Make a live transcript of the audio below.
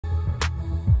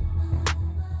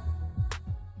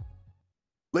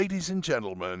Ladies and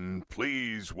gentlemen,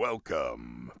 please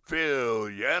welcome Phil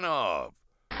Yanov.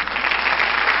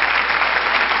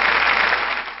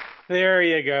 There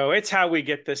you go. It's how we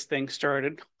get this thing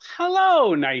started.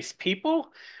 Hello, nice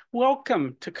people.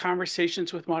 Welcome to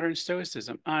Conversations with Modern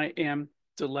Stoicism. I am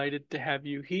delighted to have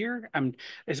you here. When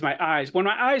my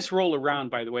eyes roll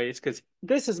around, by the way, it's because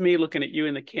this is me looking at you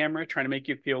in the camera, trying to make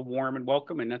you feel warm and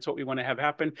welcome, and that's what we want to have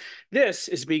happen. This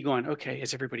is me going, okay,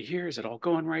 is everybody here? Is it all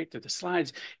going right through the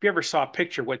slides? If you ever saw a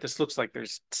picture of what this looks like,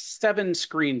 there's 7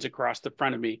 screens across the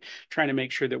front of me trying to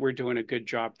make sure that we're doing a good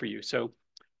job for you. So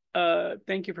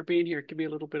thank you for being here. Give me a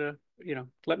little bit of,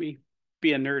 let me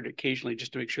be a nerd occasionally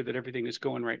just to make sure that everything is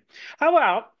going right. How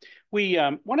about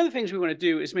one of the things we want to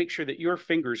do is make sure that your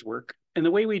fingers work. And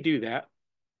the way we do that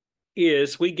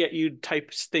is we get you to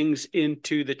type things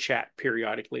into the chat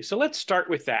periodically. So let's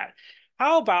start with that.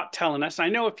 How about telling us? I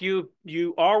know if you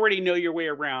already know your way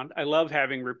around. I love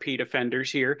having repeat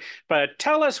offenders here, but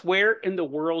tell us where in the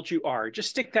world you are. Just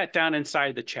stick that down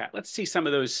inside the chat. Let's see some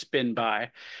of those spin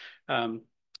by. Um,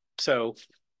 so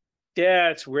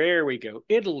that's where we go.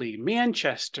 Italy,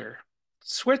 Manchester,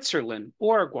 Switzerland,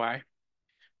 Uruguay,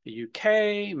 the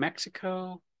UK,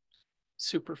 Mexico.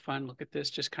 Super fun. Look at this.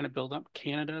 Just kind of build up.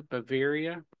 Canada,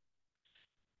 Bavaria,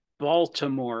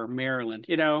 Baltimore, Maryland.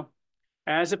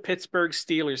 As a Pittsburgh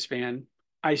Steelers fan,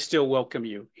 I still welcome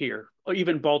you here.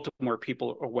 Even Baltimore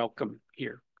people are welcome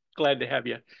here. Glad to have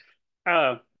you.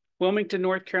 Uh, Wilmington,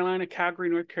 North Carolina, Calgary,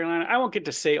 North Carolina. I won't get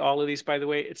to say all of these, by the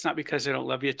way. It's not because I don't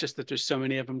love you. It's just that there's so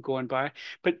many of them going by.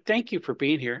 But thank you for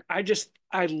being here.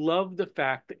 I love the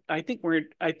fact that I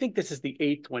think this is the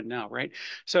eighth one now, right?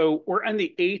 So we're on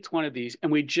the eighth one of these,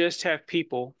 and we just have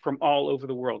people from all over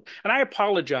the world. And I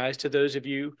apologize to those of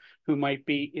you who might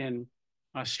be in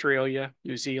Australia,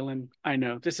 New Zealand. I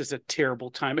know this is a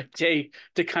terrible time of day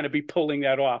to kind of be pulling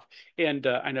that off. And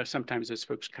I know sometimes those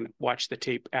folks kind of watch the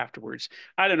tape afterwards.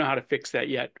 I don't know how to fix that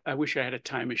yet. I wish I had a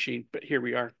time machine, but here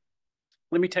we are.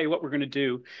 Let me tell you what we're going to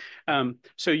do.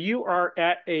 So you are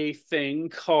at a thing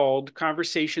called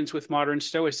Conversations with Modern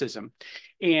Stoicism.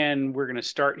 And we're going to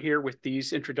start here with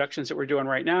these introductions that we're doing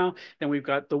right now. Then we've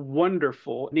got the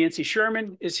wonderful Nancy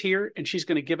Sherman is here, and she's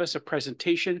going to give us a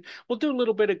presentation. We'll do a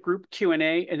little bit of group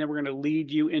Q&A, and then we're going to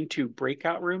lead you into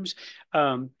breakout rooms.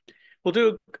 Um, we'll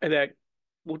do that.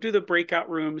 We'll do the breakout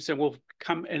rooms, and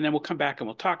then we'll come back and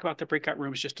we'll talk about the breakout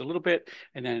rooms just a little bit,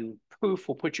 and then poof,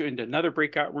 we'll put you into another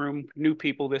breakout room, new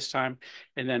people this time,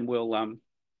 and then we'll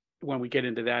when we get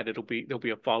into that, there'll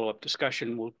be a follow-up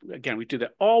discussion. We do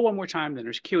that all one more time, then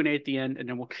there's Q&A at the end, and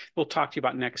then we'll talk to you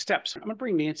about next steps. I'm gonna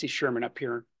bring Nancy Sherman up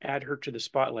here, add her to the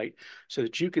spotlight so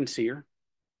that you can see her.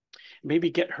 Maybe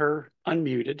get her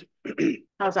unmuted.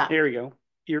 How's that? There we go.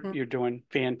 You're doing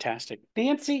fantastic.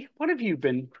 Nancy, what have you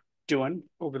been doing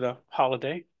over the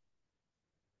holiday?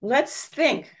 Let's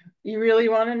think. You really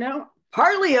want to know?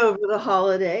 Partly over the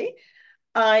holiday,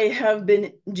 I have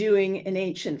been doing an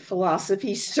ancient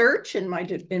philosophy search in my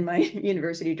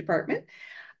university department.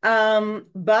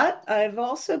 But I've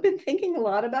also been thinking a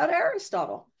lot about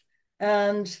Aristotle,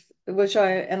 and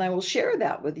I will share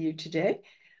that with you today.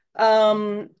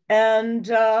 And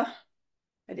I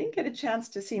didn't get a chance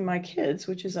to see my kids,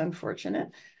 which is unfortunate.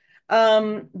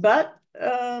 But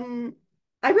I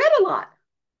read a lot.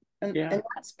 Yeah, And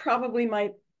that's probably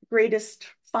my greatest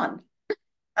fun.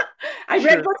 I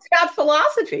read sure. books about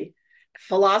philosophy, Yeah.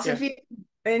 philosophy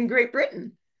in Great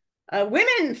Britain,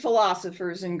 women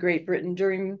philosophers in Great Britain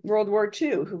during World War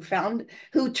II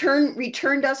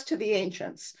returned us to the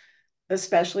ancients,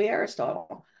 especially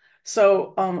Aristotle.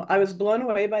 So I was blown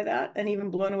away by that, and even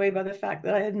blown away by the fact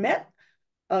that I had met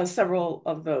several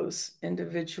of those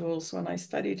individuals when I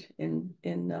studied in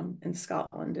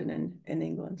Scotland and in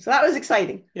England. So that was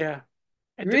exciting. Yeah.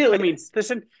 I Really mean, is.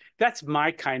 listen, that's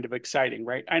my kind of exciting,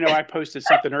 right? I know I posted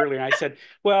something earlier and I said,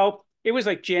 well, it was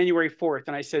like January 4th.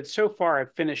 And I said, so far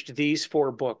I've finished these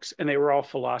 4 books and they were all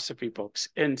philosophy books.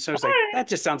 And so I was like, that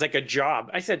just sounds like a job.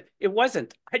 I said, it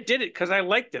wasn't. I did it because I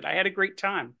liked it. I had a great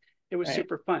time. It was Right.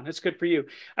 super fun. That's good for you.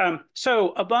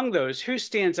 So among those, who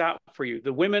stands out for you?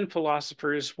 The women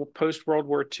philosophers post World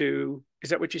War II. Is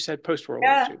that what you said? Post World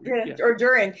War Yeah, II. yeah, Yeah. or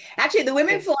during. Actually, the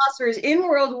women Yeah. philosophers in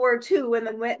World War II, when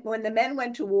the men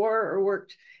went to war or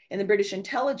worked in the British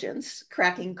intelligence,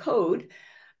 cracking code,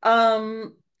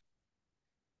 um,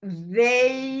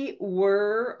 they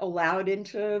were allowed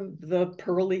into the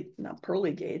not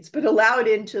pearly gates, but allowed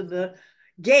into the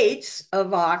gates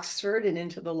of Oxford and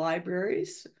into the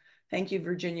libraries. Thank you,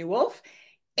 Virginia Woolf.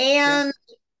 Yeah. And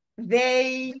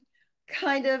they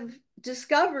kind of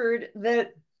discovered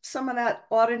that some of that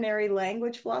ordinary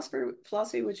language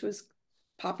philosophy, which was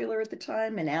popular at the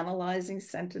time in analyzing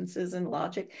sentences and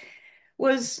logic,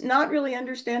 was not really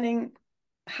understanding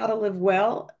how to live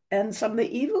well and some of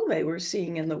the evil they were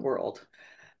seeing in the world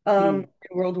in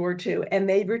World War II. And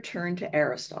they returned to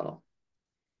Aristotle.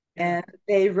 And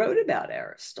they wrote about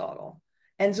Aristotle.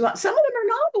 And so some of them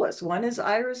are novelists. One is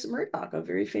Iris Murdoch, a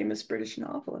very famous British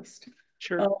novelist.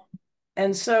 Sure.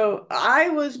 And so I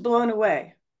was blown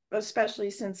away,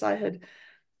 especially since I had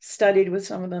studied with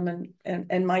some of them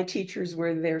and my teachers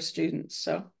were their students.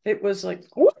 So it was like,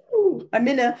 whoo, I'm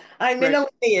in a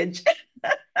lineage.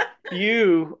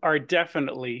 You are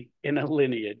definitely in a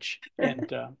lineage.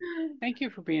 And thank you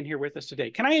for being here with us today.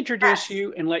 Can I introduce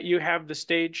you and let you have the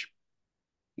stage?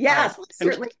 Yes,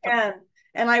 certainly can.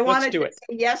 And I wanted to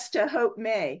say yes to Hope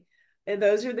May. And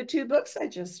those are the two books I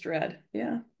just read.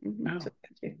 Yeah. Oh, so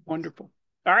thank you. Wonderful.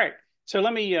 All right. So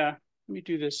let me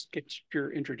do this, get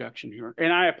your introduction here.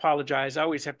 And I apologize. I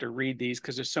always have to read these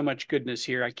because there's so much goodness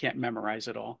here. I can't memorize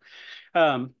it all.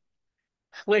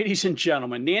 Ladies and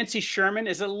gentlemen, Nancy Sherman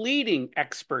is a leading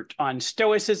expert on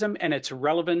Stoicism and its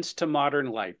relevance to modern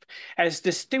life. As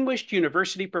Distinguished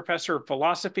University Professor of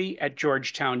Philosophy at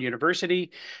Georgetown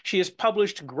University, she has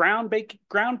published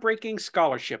groundbreaking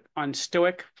scholarship on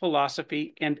Stoic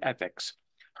philosophy and ethics.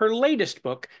 Her latest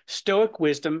book, Stoic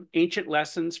Wisdom, Ancient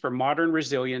Lessons for Modern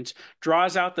Resilience,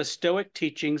 draws out the Stoic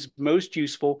teachings most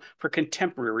useful for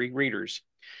contemporary readers.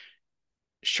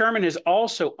 Sherman has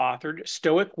also authored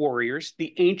Stoic Warriors,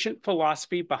 the ancient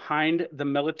philosophy behind the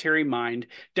military mind,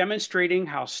 demonstrating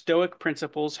how Stoic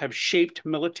principles have shaped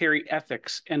military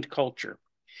ethics and culture.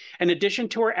 In addition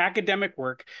to her academic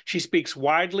work, she speaks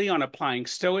widely on applying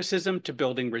Stoicism to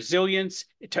building resilience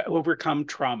to overcome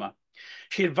trauma.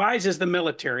 She advises the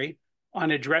military on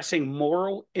addressing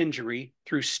moral injury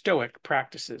through Stoic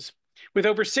practices. With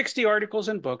over 60 articles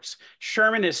and books,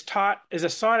 Sherman is a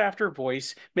sought-after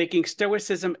voice, making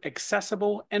Stoicism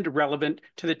accessible and relevant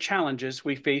to the challenges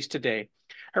we face today.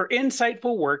 Her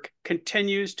insightful work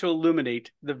continues to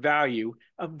illuminate the value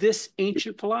of this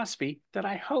ancient philosophy that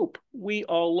I hope we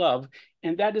all love,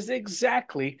 and that is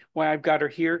exactly why I've got her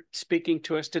here speaking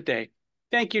to us today.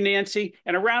 Thank you, Nancy,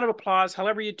 and a round of applause,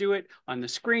 however you do it, on the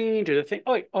screen, to the thing.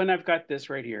 Oh, and I've got this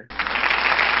right here.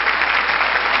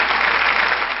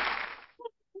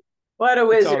 What a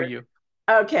wizard. It's all you.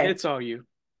 Okay. It's all you.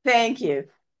 Thank you.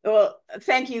 Well,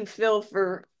 thank you, Phil,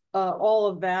 for all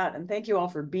of that. And thank you all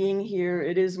for being here.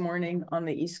 It is morning on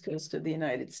the East Coast of the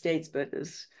United States, but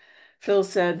as Phil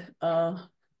said,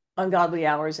 ungodly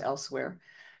hours elsewhere.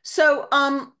 So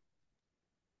I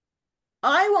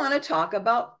want to talk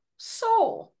about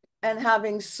soul and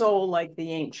having soul like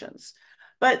the ancients.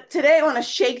 But today I want to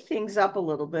shake things up a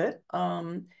little bit,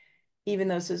 even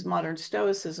though this is Modern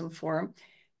Stoicism Forum.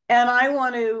 And I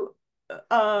want to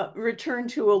return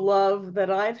to a love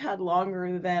that I've had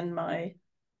longer than my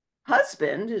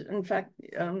husband. In fact,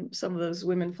 some of those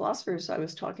women philosophers I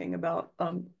was talking about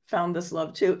found this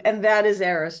love too. And that is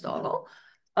Aristotle.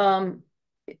 A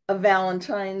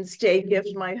Valentine's Day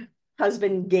gift my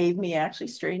husband gave me, actually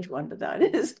strange one, but that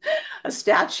is a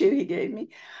statue he gave me.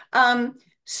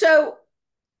 So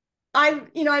I've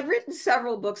written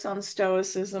several books on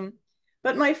Stoicism.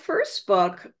 But my first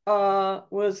book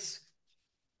was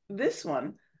this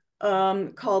one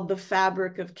called The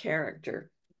Fabric of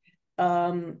Character,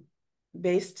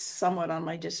 based somewhat on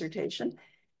my dissertation.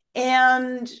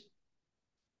 And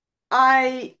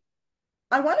I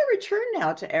want to return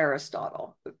now to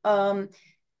Aristotle.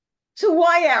 So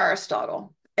why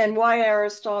Aristotle? And why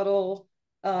Aristotle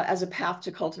as a path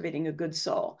to cultivating a good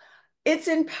soul? It's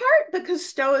in part because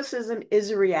Stoicism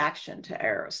is a reaction to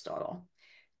Aristotle,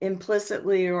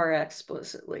 implicitly or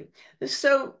explicitly.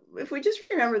 So if we just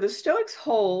remember, the Stoics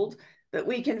hold that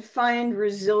we can find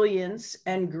resilience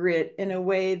and grit in a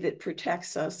way that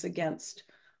protects us against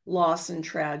loss and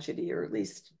tragedy, or at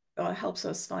least helps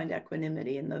us find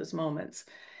equanimity in those moments.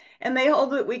 And they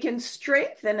hold that we can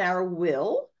strengthen our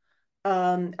will,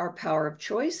 our power of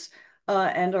choice,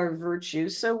 and our virtue,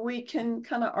 so we can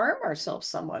kind of arm ourselves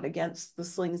somewhat against the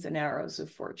slings and arrows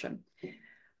of fortune.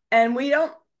 And we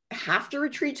don't have to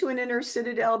retreat to an inner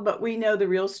citadel, but we know the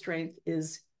real strength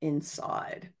is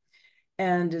inside.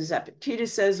 And as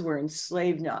Epictetus says, we're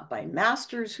enslaved not by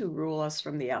masters who rule us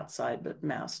from the outside, but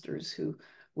masters who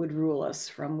would rule us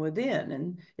from within.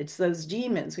 And it's those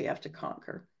demons we have to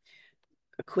conquer.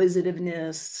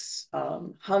 Acquisitiveness,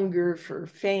 hunger for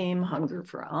fame, hunger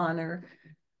for honor,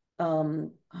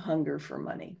 hunger for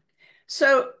money.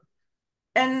 So,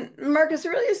 and Marcus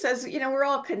Aurelius says, we're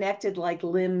all connected like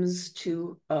limbs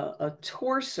to a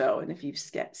torso. And if you've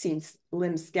seen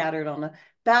limbs scattered on a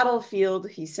battlefield,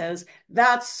 he says,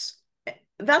 that's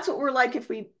what we're like if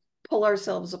we pull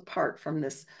ourselves apart from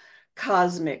this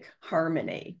cosmic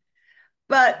harmony.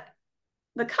 But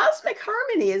the cosmic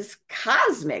harmony is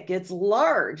cosmic. It's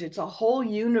large. It's a whole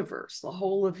universe, the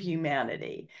whole of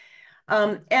humanity.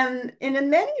 And in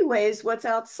many ways, what's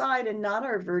outside and not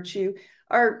our virtue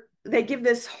they give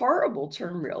this horrible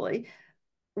term, really,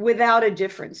 without a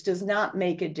difference, does not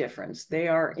make a difference. They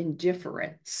are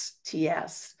indifferents,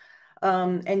 TS.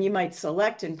 And you might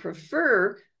select and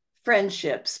prefer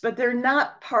friendships, but they're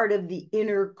not part of the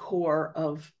inner core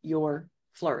of your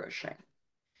flourishing.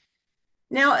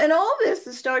 Now, in all this,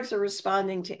 the Stoics are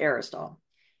responding to Aristotle.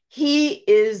 He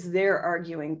is their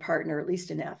arguing partner, at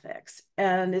least in ethics.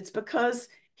 And it's because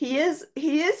he is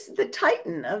the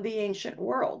titan of the ancient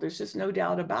world. There's just no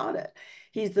doubt about it.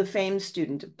 He's the famed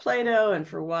student of Plato, and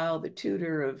for a while, the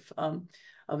tutor of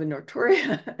a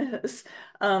notorious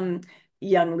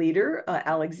young leader,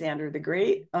 Alexander the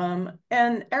Great. And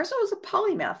Aristotle was a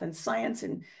polymath in science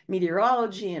and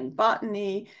meteorology and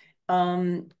botany,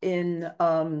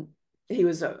 he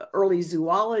was an early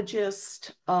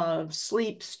zoologist of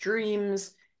sleep,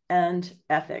 streams, and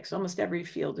ethics, almost every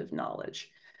field of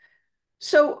knowledge.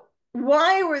 So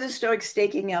why were the Stoics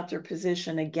staking out their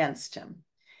position against him?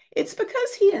 It's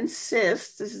because he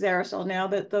insists, this is Aristotle now,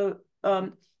 that the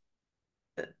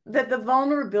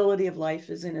vulnerability of life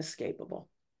is inescapable.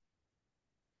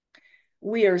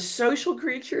 We are social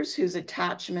creatures whose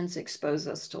attachments expose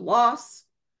us to loss.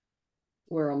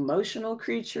 We're emotional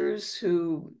creatures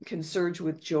who can surge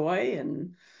with joy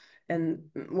and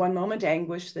one moment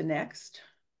anguish the next.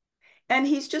 And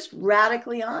he's just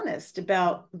radically honest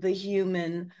about the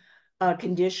human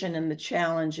condition and the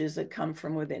challenges that come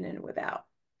from within and without.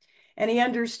 And he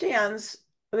understands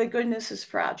that goodness is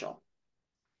fragile,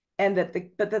 and that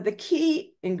the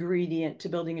key ingredient to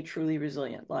building a truly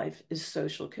resilient life is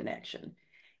social connection.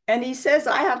 And he says,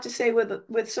 I have to say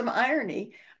with some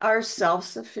irony, our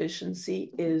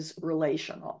self-sufficiency is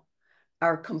relational.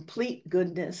 Our complete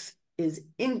goodness is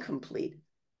incomplete,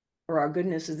 or our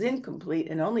goodness is incomplete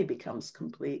and only becomes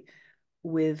complete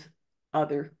with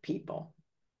other people.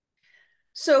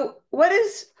 So what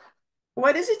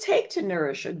does it take to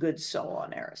nourish a good soul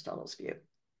on Aristotle's view?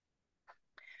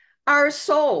 Our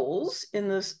souls in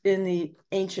the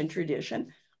ancient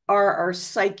tradition are our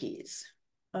psyches.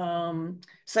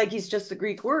 Psyche is just the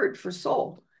Greek word for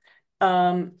soul,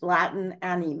 Latin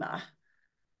anima.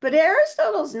 But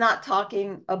Aristotle's not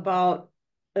talking about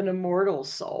an immortal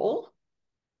soul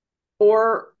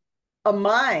or a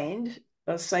mind,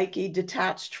 a psyche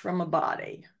detached from a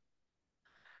body.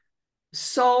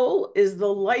 Soul is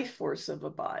the life force of a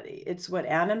body. It's what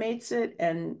animates it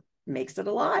and makes it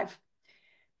alive.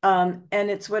 And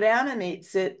it's what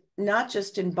animates it, not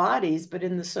just in bodies, but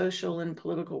in the social and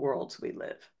political worlds we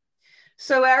live.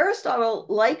 So Aristotle,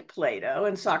 like Plato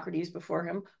and Socrates before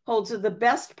him, holds that the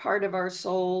best part of our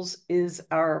souls is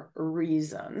our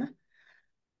reason,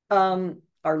 our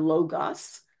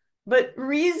logos. But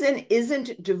reason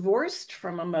isn't divorced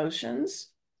from emotions.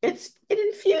 It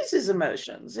infuses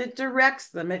emotions. It directs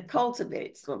them. It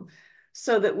cultivates them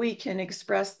so that we can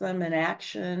express them in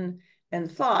action and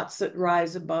thoughts that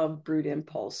rise above brute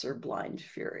impulse or blind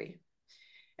fury.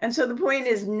 And so the point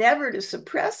is never to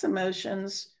suppress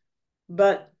emotions,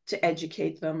 but to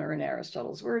educate them, or in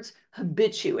Aristotle's words,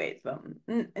 habituate them.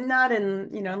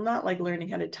 Not like learning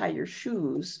how to tie your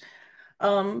shoes,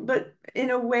 but in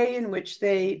a way in which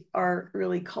they are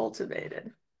really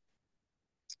cultivated.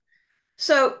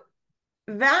 So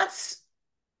that's,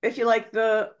 if you like,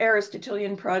 the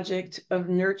Aristotelian project of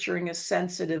nurturing a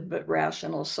sensitive but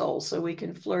rational soul so we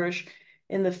can flourish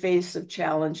in the face of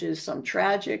challenges, some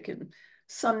tragic and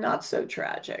some not so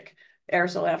tragic.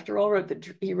 Aristotle, after all,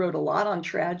 he wrote a lot on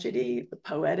tragedy, the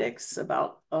poetics,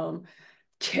 about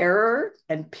terror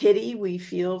and pity we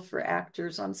feel for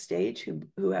actors on stage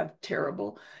who have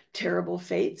terrible, terrible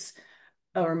fates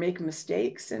or make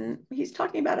mistakes. And he's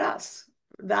talking about us.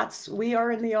 We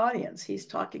are in the audience. He's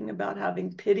talking about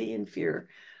having pity and fear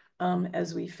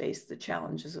as we face the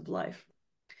challenges of life.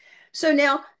 So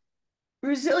now,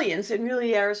 resilience, and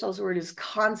really Aristotle's word is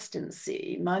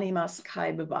constancy, manimas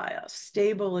kai bibaya,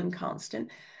 stable and constant.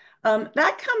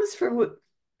 That comes from,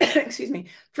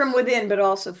 from within, but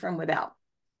also from without.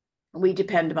 We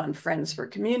depend upon friends for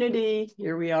community.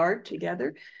 Here we are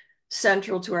together,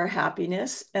 central to our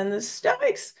happiness. And the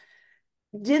Stoics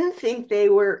didn't think they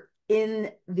were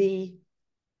in the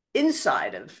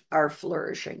inside of our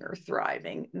flourishing or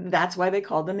thriving. That's why they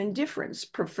called them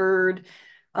indifferents, preferred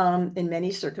in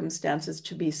many circumstances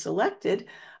to be selected,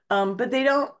 but they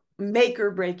don't make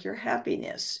or break your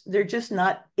happiness. They're just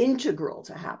not integral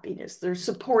to happiness. They're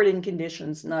supporting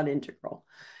conditions, not integral.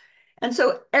 And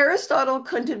so Aristotle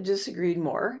couldn't have disagreed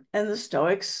more, and the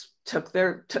Stoics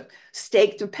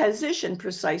staked a position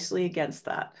precisely against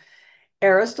that.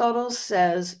 Aristotle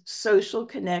says social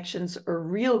connections are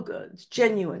real goods,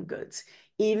 genuine goods,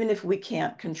 even if we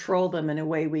can't control them in a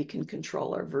way we can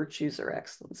control our virtues or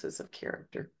excellences of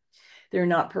character. They're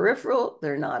not peripheral,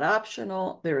 they're not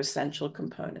optional, they're essential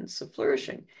components of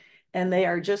flourishing. And they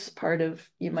are just part of,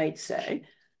 you might say,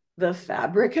 the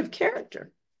fabric of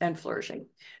character and flourishing.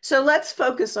 So let's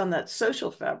focus on that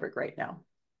social fabric right now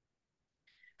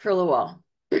for a little while.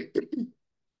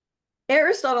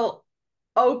 Aristotle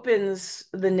opens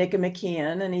the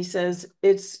Nicomachean and he says,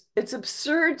 it's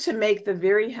absurd to make the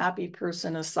very happy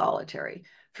person a solitary,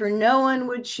 for no one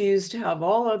would choose to have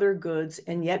all other goods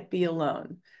and yet be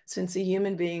alone, since a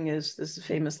human being is, this is a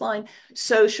famous line,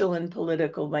 social and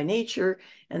political by nature,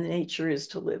 and the nature is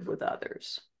to live with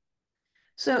others.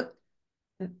 So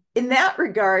in that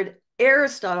regard,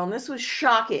 Aristotle, and this was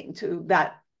shocking to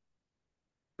that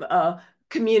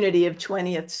community of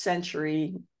 20th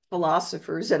century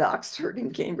philosophers at Oxford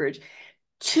and Cambridge,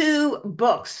 2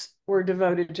 books were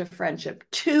devoted to friendship,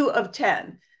 2 of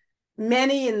 10.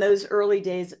 Many in those early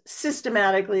days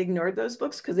systematically ignored those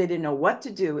books because they didn't know what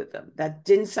to do with them. That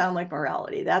didn't sound like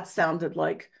morality. That sounded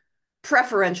like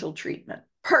preferential treatment,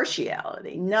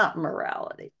 partiality, not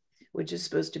morality, which is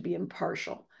supposed to be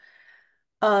impartial.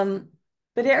 But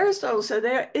Aristotle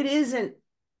said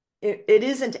it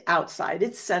isn't outside,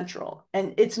 it's central,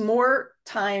 and it's more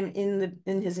time in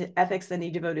his ethics than he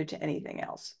devoted to anything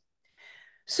else.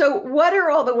 So what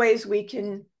are all the ways we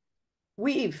can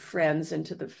weave friends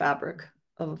into the fabric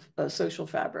of a social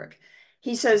fabric?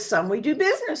 He says some we do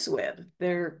business with.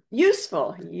 They're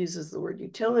useful. He uses the word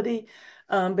utility,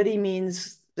 but he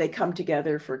means they come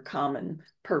together for common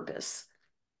purpose.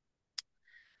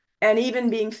 And even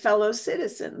being fellow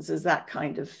citizens is that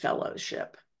kind of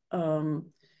fellowship.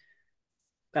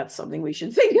 That's something we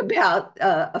should think about,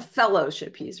 a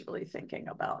fellowship he's really thinking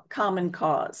about, common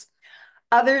cause.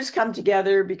 Others come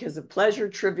together because of pleasure,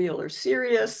 trivial or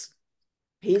serious.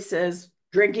 He says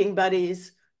drinking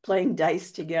buddies, playing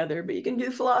dice together, but you can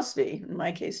do philosophy. In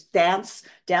my case,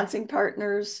 dancing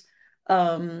partners,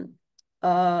 you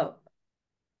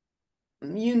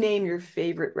name your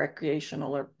favorite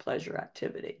recreational or pleasure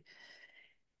activity.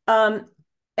 And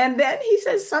then he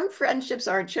says some friendships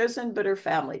aren't chosen, but are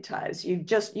family ties. You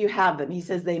have them. He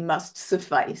says they must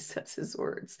suffice. That's his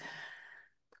words,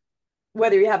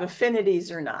 whether you have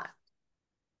affinities or not.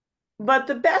 But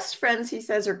the best friends, he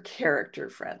says, are character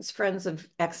friends, friends of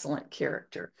excellent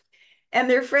character. And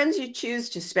they're friends you choose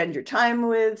to spend your time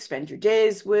with, spend your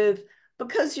days with,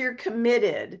 because you're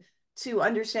committed to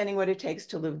understanding what it takes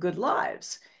to live good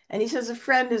lives. And he says a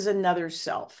friend is another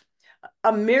self,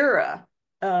 a mirror,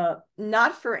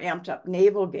 not for amped up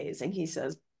navel gazing, he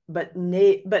says, but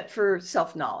for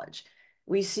self-knowledge.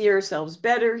 We see ourselves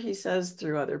better, he says,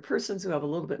 through other persons who have a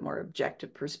little bit more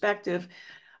objective perspective,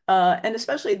 and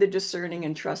especially the discerning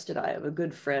and trusted eye of a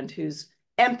good friend who's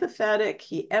empathetic.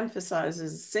 He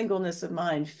emphasizes singleness of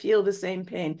mind, feel the same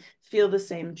pain, feel the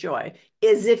same joy,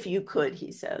 as if you could,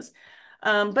 he says,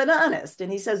 but honest.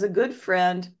 And he says a good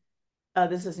friend,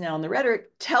 this is now in the rhetoric,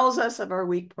 tells us of our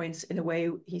weak points in a way,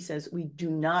 he says, we do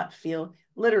not feel,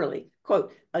 literally,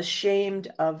 quote, ashamed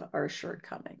of our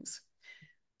shortcomings.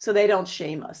 So they don't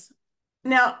shame us.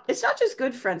 Now, it's not just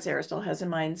good friends Aristotle has in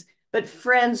mind, but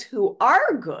friends who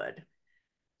are good.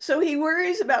 So he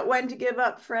worries about when to give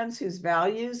up friends whose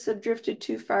values have drifted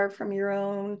too far from your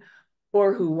own,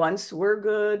 or who once were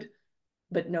good,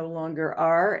 but no longer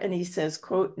are. And he says,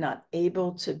 quote, not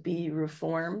able to be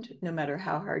reformed, no matter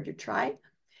how hard you try.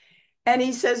 And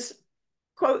he says,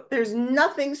 quote, there's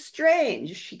nothing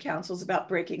strange, he counsels, about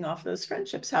breaking off those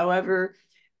friendships, however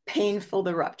painful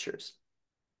the ruptures.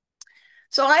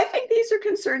 So I think these are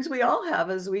concerns we all have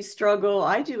as we struggle,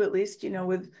 I do at least,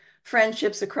 with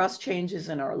friendships across changes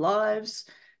in our lives,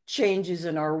 changes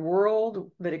in our world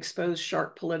that expose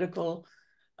sharp political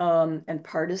and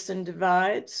partisan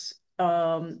divides,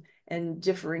 and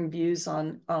differing views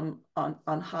on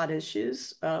hot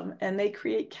issues. And they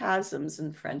create chasms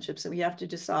in friendships, and we have to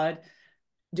decide,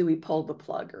 do we pull the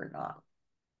plug or not?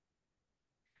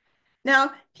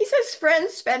 Now, he says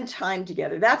friends spend time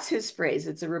together. That's his phrase.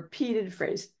 It's a repeated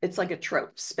phrase. It's like a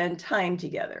trope, spend time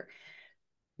together,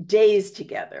 days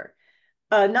together.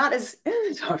 Not as,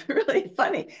 it's really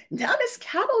funny, not as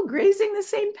cattle grazing the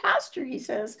same pasture, he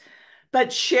says,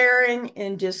 but sharing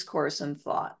in discourse and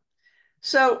thought.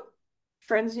 So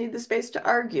friends need the space to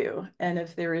argue. And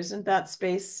if there isn't that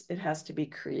space, it has to be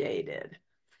created.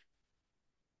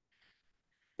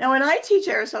 Now, when I teach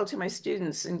Aristotle to my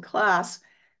students in class,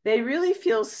 they really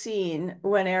feel seen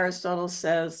when Aristotle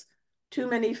says, too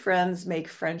many friends make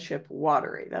friendship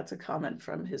watery. That's a comment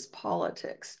from his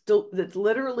Politics. That's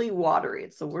literally watery.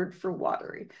 It's the word for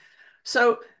watery.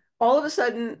 So all of a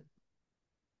sudden,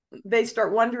 they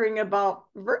start wondering about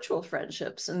virtual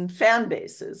friendships and fan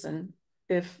bases and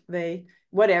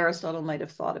what Aristotle might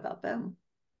have thought about them.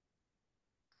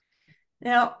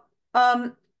 Now,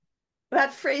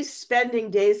 that phrase,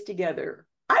 spending days together,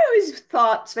 I always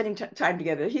thought spending time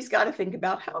together, he's got to think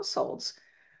about households.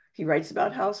 He writes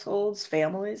about households,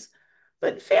 families,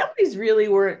 but families really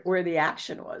weren't where the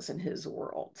action was in his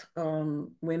world.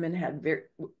 Women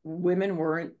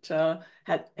weren't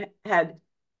had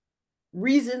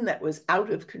reason that was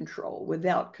out of control,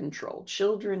 without control.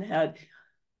 Children had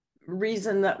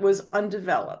reason that was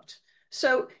undeveloped.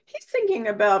 So he's thinking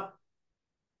about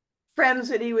friends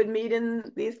that he would meet in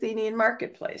the Athenian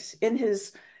marketplace, in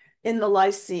the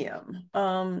Lyceum.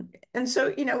 And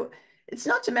so, it's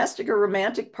not domestic or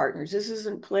romantic partners. This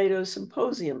isn't Plato's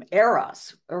symposium,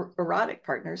 eros, or erotic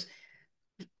partners.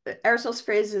 Aristotle's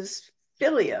phrase is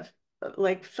philia,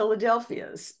 like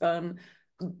Philadelphia's,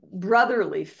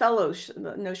 brotherly fellowship,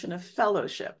 the notion of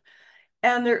fellowship.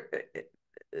 And their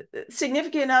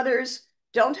significant others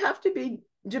don't have to be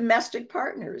domestic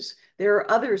partners. There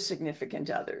are other significant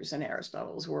others in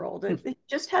Aristotle's world. It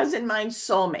just has in mind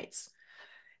soulmates.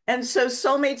 And so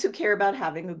soulmates who care about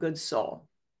having a good soul,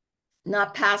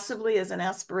 not passively as an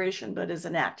aspiration, but as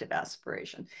an active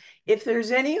aspiration. If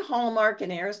there's any hallmark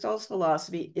in Aristotle's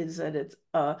philosophy, is that it's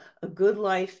a good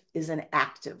life is an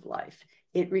active life.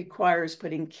 It requires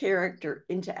putting character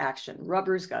into action.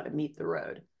 Rubber's got to meet the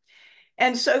road.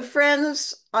 And so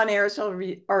friends on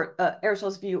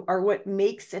Aristotle's view are what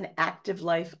makes an active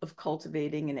life of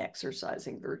cultivating and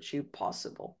exercising virtue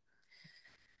possible.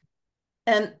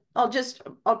 And I'll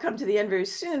come to the end very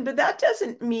soon, but that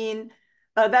doesn't mean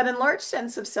that enlarged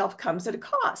sense of self comes at a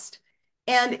cost.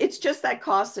 And it's just that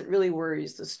cost that really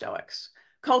worries the Stoics.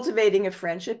 Cultivating a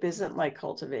friendship isn't like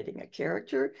cultivating a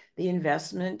character. The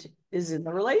investment is in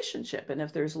the relationship. And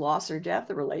if there's loss or death,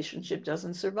 the relationship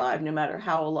doesn't survive, no matter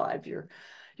how alive your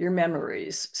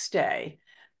memories stay.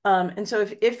 And so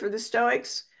if for the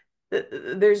Stoics,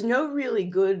 there's no really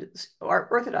good, or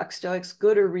orthodox Stoics,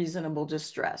 good or reasonable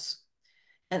distress.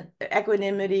 And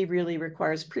equanimity really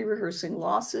requires pre-rehearsing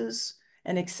losses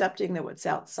and accepting that what's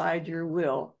outside your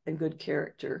will and good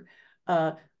character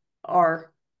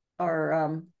are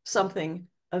something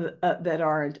that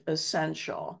aren't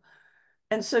essential.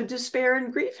 And so despair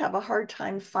and grief have a hard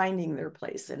time finding their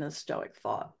place in a Stoic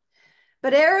thought.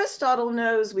 But Aristotle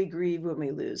knows we grieve when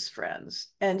we lose friends.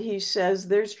 And he says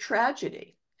there's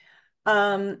tragedy.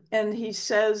 And he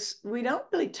says we don't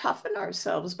really toughen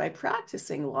ourselves by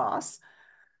practicing loss.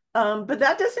 But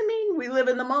that doesn't mean we live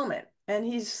in the moment. And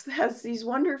he has these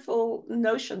wonderful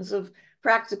notions of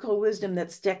practical wisdom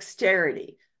that's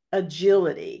dexterity,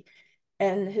 agility.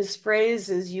 And his phrase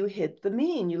is, you hit the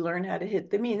mean, you learn how to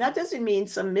hit the mean. That doesn't mean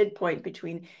some midpoint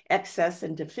between excess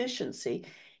and deficiency.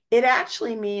 It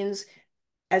actually means,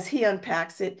 as he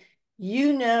unpacks it,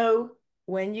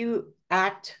 when you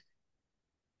act,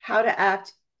 how to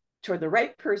act toward the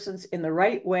right persons in the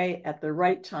right way at the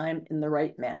right time in the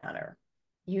right manner.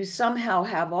 You somehow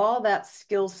have all that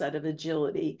skill set of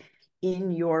agility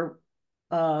in your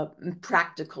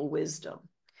practical wisdom.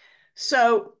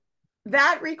 So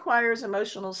that requires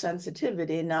emotional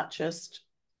sensitivity, not just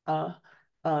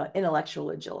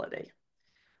intellectual agility.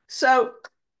 So,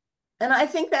 and I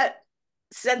think that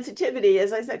sensitivity,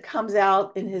 as I said, comes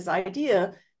out in his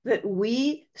idea that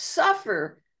we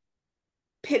suffer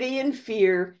pity and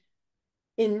fear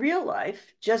in real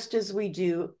life, just as we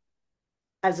do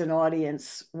as an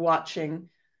audience watching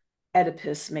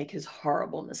Oedipus make his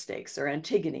horrible mistakes, or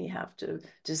Antigone have to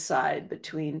decide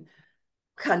between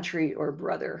country or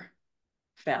brother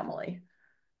family.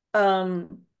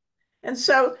 And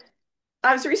so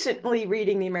I was recently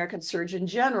reading the American Surgeon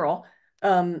General,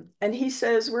 and he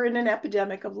says we're in an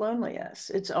epidemic of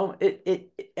loneliness.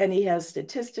 And he has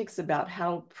statistics about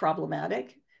how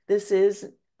problematic this is.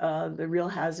 The real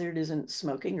hazard isn't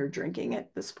smoking or drinking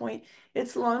at this point,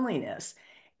 it's loneliness.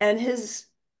 And his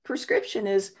prescription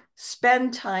is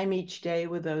spend time each day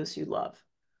with those you love.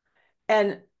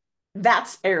 And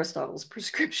that's Aristotle's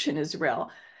prescription as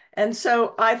well. And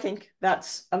so I think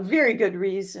that's a very good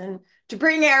reason to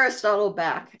bring Aristotle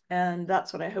back. And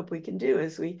that's what I hope we can do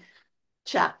as we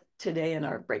chat today in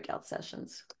our breakout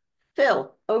sessions.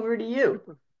 Phil, over to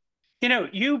you.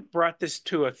 You brought this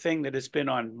to a thing that has been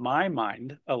on my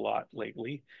mind a lot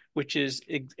lately, which is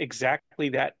exactly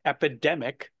that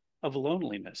epidemic of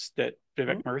loneliness that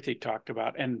Vivek Murthy talked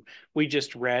about. And we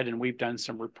just read and we've done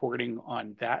some reporting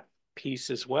on that piece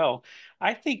as well.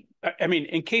 I think, I mean,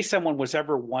 in case someone was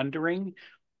ever wondering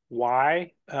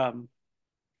why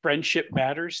friendship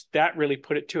matters, that really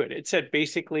put it to it. It said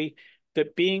basically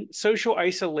that being social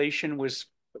isolation was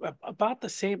about the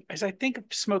same as I think of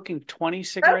smoking 20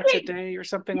 cigarettes a day or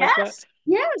something like that.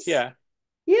 Yes. Yeah.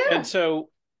 Yeah. And so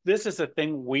this is a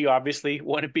thing we obviously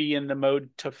want to be in the mode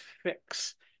to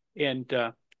fix. And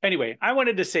anyway, I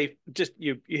wanted to say, just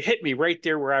you hit me right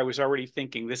there where I was already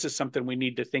thinking. This is something we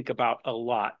need to think about a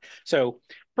lot. So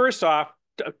first off,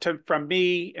 from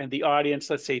me and the audience,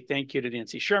 let's say thank you to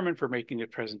Nancy Sherman for making the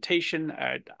presentation.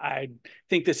 I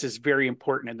think this is very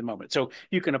important at the moment. So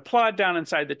you can applaud down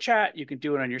inside the chat. You can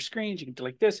do it on your screens. You can do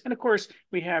like this. And of course,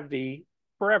 we have the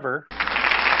forever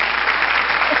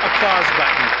applause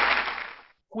button.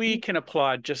 We can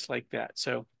applaud just like that.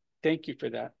 So thank you for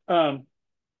that.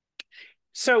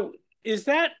 So is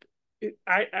that,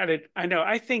 I know,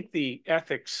 I think the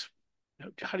ethics,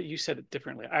 how do you said it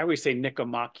differently? I always say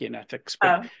Nicomachean ethics,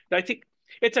 but I think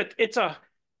that's a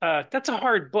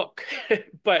hard book,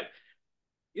 but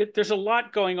there's a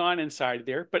lot going on inside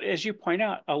there. But as you point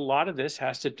out, a lot of this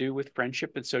has to do with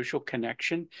friendship and social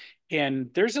connection.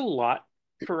 And there's a lot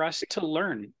for us to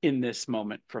learn in this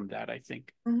moment from that, I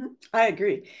think. I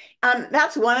agree.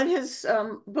 That's one of his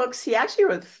books. He actually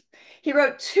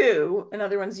wrote two.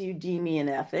 Another one's Eudemian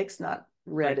Ethics, not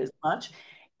read as much.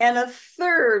 And a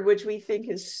third, which we think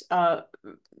is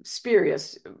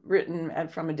spurious, written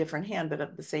from a different hand, but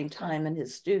at the same time, and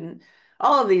his student.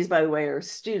 All of these, by the way, are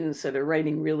students that are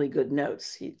writing really good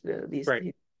notes.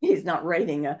 He's not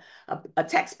writing a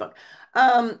textbook.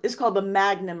 It's called the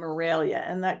Magna Moralia.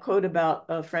 And that quote about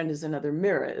a friend is another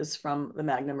mirror is from the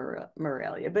Magna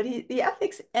Moralia. But the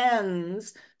ethics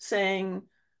ends saying,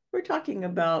 we're talking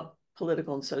about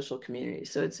political and social community.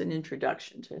 So it's an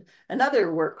introduction to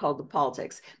another work called The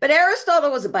Politics. But Aristotle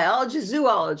was a biologist,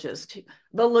 zoologist.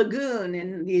 The lagoon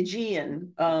in the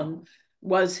Aegean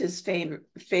was his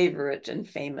favorite and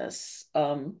famous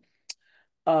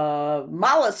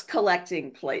mollusk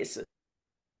collecting places.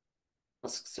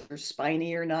 Mollusks are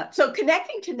spiny or not. So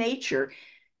connecting to nature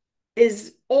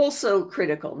is also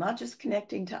critical, not just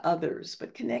connecting to others,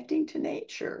 but connecting to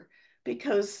nature,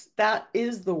 because that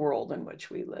is the world in which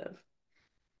we live.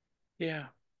 Yeah.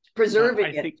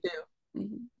 Preserving it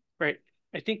too. Right.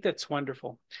 I think that's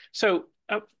wonderful. So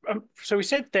so we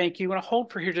said thank you. I'm going to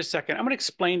hold for here just a second. I'm going to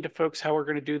explain to folks how we're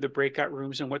going to do the breakout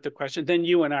rooms and what the questions, then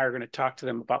you and I are going to talk to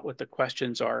them about what the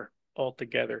questions are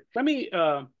altogether. Let me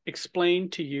explain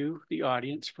to you, the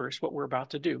audience, first what we're about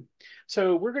to do.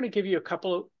 So we're going to give you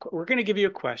we're going to give you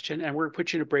a question and we're going to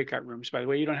put you into breakout rooms. By the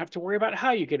way, you don't have to worry about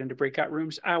how you get into breakout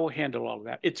rooms. I will handle all of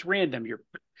that. It's random.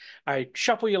 I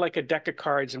shuffle you like a deck of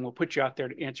cards and we'll put you out there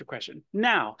to answer a question.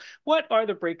 Now, what are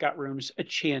the breakout rooms a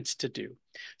chance to do?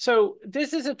 So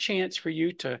this is a chance for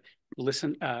you to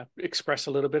listen, express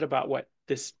a little bit about what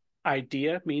this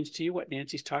idea means to you, what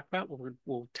Nancy's talked about.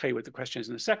 We'll tell you what the question is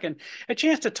in a second. A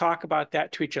chance to talk about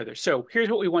that to each other. So here's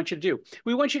what we want you to do.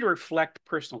 We want you to reflect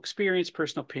personal experience,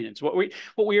 personal opinions. What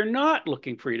we are not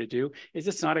looking for you to do is,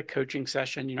 it's not a coaching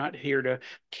session. You're not here to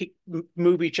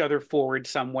move each other forward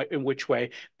some way, in which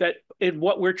way.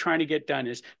 What we're trying to get done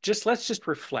is let's just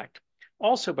reflect.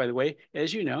 Also, by the way,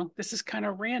 as you know, this is kind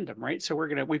of random, right? So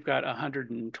we've got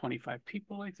 125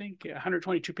 people, I think,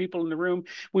 122 people in the room.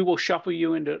 We will shuffle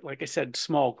you into, like I said,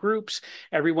 small groups.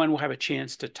 Everyone will have a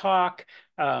chance to talk.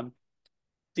 And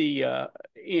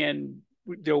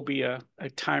there'll be a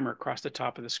timer across the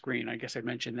top of the screen. I guess I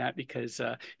mentioned that because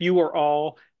you are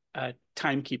all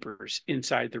timekeepers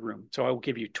inside the room. So I will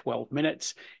give you 12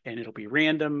 minutes and it'll be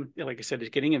random. Like I said, it's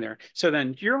getting in there. So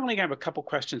then you're only gonna have a couple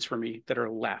questions for me that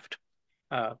are left.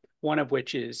 One of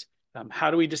which is,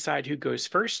 how do we decide who goes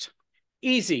first?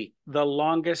 Easy. The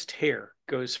longest hair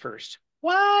goes first.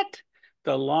 What?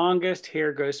 The longest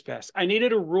hair goes best. I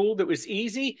needed a rule that was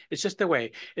easy. It's just the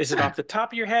way. Is it off the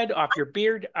top of your head, off your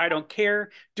beard? I don't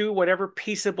care. Do whatever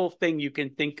peaceable thing you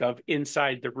can think of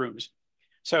inside the rooms.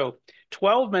 So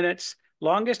 12 minutes.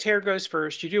 Longest hair goes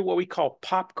first. You do what we call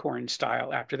popcorn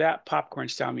style. After that, popcorn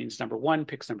style means number one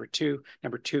picks number two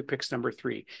picks number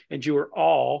three. And you are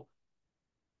all,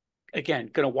 again,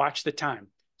 going to watch the time.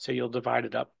 So you'll divide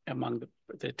it up among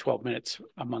the 12 minutes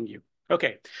among you.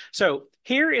 Okay, so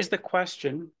here is the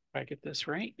question. If I get this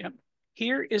right, yep.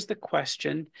 Here is the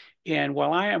question. And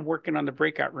while I am working on the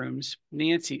breakout rooms,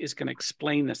 Nancy is going to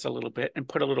explain this a little bit and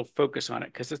put a little focus on it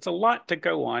because it's a lot to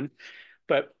go on.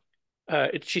 But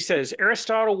she says,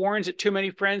 Aristotle warns that too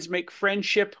many friends make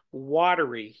friendship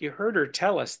watery. You heard her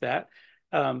tell us that.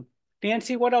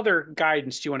 Nancy, what other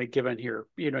guidance do you want to give in here?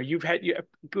 It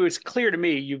was clear to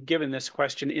me you've given this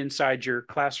question inside your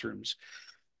classrooms.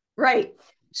 Right.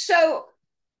 So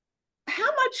how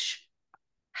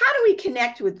do we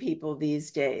connect with people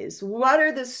these days? What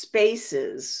are the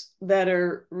spaces that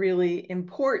are really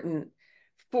important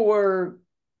for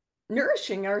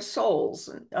nourishing our souls?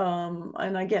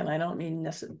 And again, I don't mean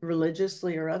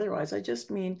religiously or otherwise. I just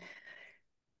mean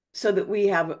so that we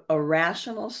have a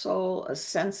rational soul, a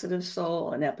sensitive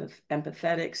soul, an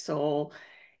empathetic soul,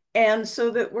 and so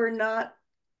that we're not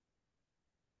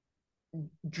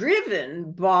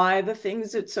driven by the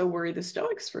things that so worry the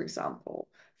Stoics, for example,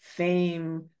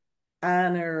 fame,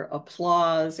 honor,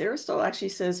 applause. Aristotle actually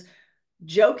says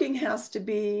joking's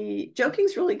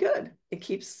really good.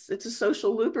 It's a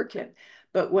social lubricant.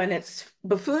 But when it's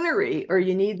buffoonery or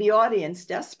you need the audience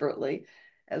desperately,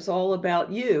 it's all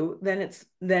about you, then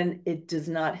it does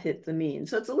not hit the mean.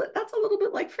 So that's a little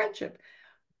bit like friendship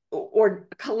or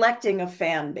collecting a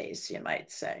fan base, you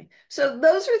might say. So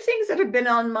those are things that have been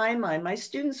on my mind. My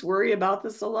students worry about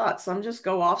this a lot. Some just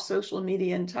go off social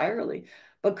media entirely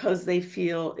because they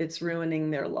feel it's ruining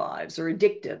their lives or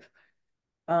addictive.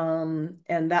 And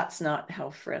that's not how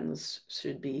friends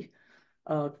should be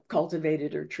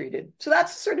cultivated or treated. So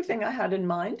that's the sort of thing I had in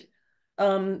mind.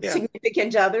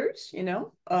 Significant others,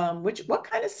 what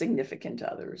kind of significant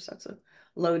others? That's a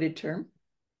loaded term.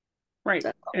 Right.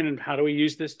 And how do we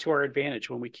use this to our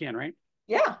advantage when we can, right?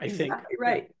 Yeah, I think. exactly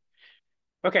right.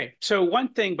 Yeah. Okay. So one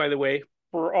thing, by the way,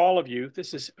 for all of you,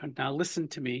 now listen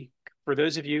to me. For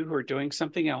those of you who are doing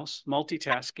something else,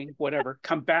 multitasking, whatever,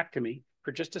 come back to me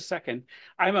for just a second.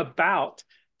 I'm about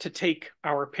to take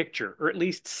our picture, or at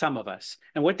least some of us.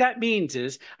 And what that means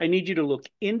is I need you to look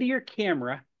into your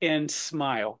camera and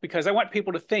smile, because I want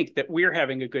people to think that we're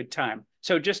having a good time.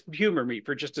 So just humor me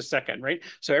for just a second, right?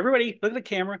 So everybody look at the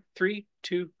camera. 3,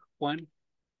 2, 1.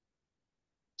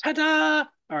 Ta-da!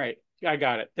 All right, I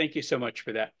got it. Thank you so much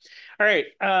for that. All right,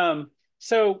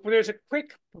 so there's a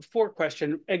quick before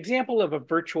question, example of a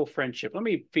virtual friendship. Let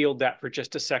me field that for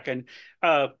just a second.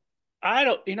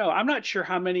 I'm not sure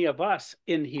how many of us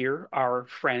in here are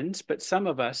friends, but some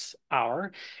of us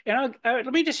are. And let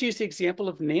me just use the example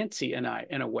of Nancy and I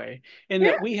in a way, in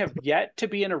that we have yet to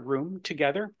be in a room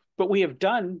together, but we have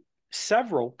done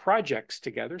several projects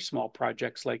together, small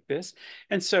projects like this.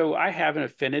 And so I have an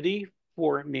affinity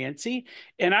for Nancy,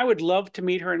 and I would love to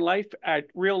meet her in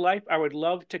real life. I would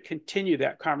love to continue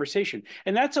that conversation.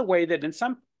 And that's a way that in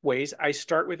some ways I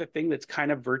start with a thing that's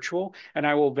kind of virtual, and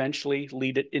I will eventually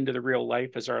lead it into the real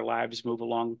life as our lives move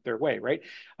along their way, right?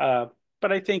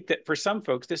 But I think that for some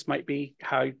folks, this might be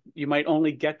how you might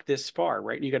only get this far,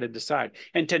 right? You got to decide.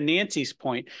 And to Nancy's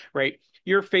point, right?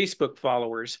 Your Facebook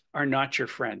followers are not your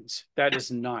friends. That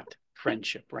is not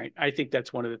friendship, right? I think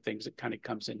that's one of the things that kind of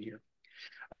comes in here.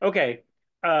 Okay.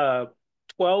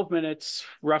 12 minutes,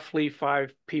 roughly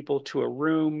 5 people to a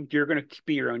room. You're going to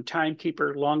be your own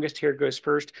timekeeper. Longest here goes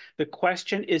first. The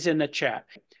question is in the chat.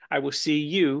 I will see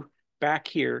you back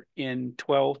here in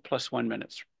 12 plus 1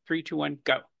 minutes. 3, 2, 1,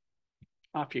 go.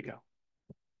 Off you go.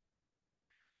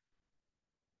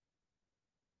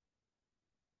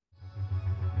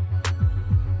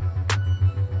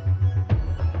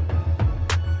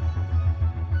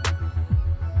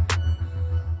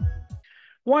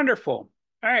 Wonderful.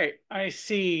 All right. I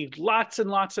see lots and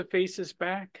lots of faces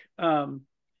back.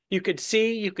 You could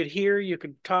see, you could hear, you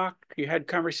could talk. You had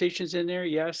conversations in there.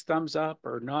 Yes, thumbs up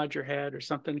or nod your head or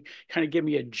something. Kind of give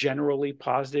me a generally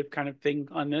positive kind of thing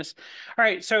on this. All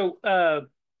right. So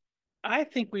I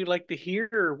think we'd like to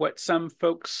hear what some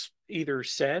folks either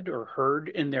said or heard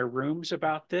in their rooms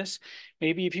about this.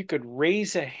 Maybe if you could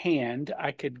raise a hand,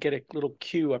 I could get a little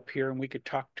queue up here and we could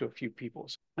talk to a few people.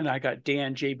 And I got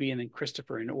Dan, JB, and then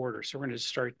Christopher in order. So we're going to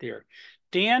start there.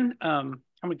 Dan, I'm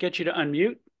going to get you to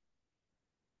unmute.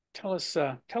 Tell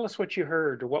us what you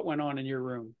heard or what went on in your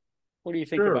room. What do you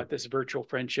think about this virtual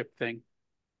friendship thing?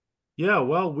 Yeah,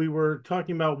 well, we were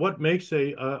talking about what makes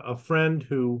a friend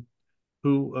who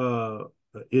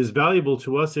is valuable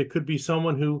to us. It could be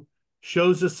someone who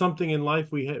shows us something in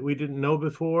life we didn't know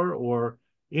before, or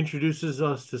introduces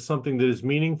us to something that is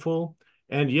meaningful.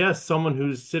 And yes, someone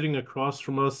who's sitting across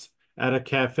from us at a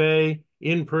cafe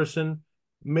in person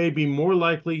may be more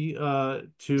likely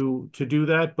to do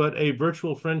that, but a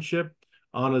virtual friendship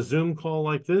on a Zoom call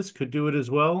like this could do it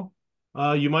as well.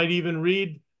 You might even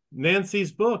read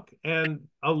Nancy's book, and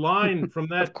a line from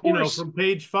that, from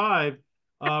page 5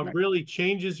 really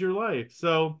changes your life.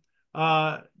 So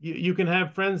you can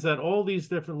have friends at all these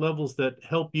different levels that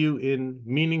help you in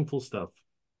meaningful stuff.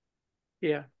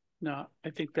 Yeah. No, I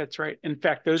think that's right. In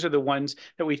fact, those are the ones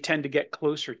that we tend to get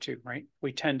closer to, right?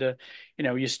 We tend to,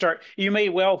 you may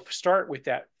well start with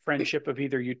that friendship of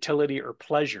either utility or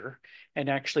pleasure and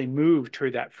actually move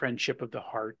to that friendship of the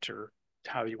heart, or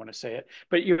how you want to say it.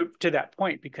 But you to that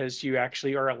point because you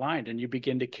actually are aligned and you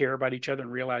begin to care about each other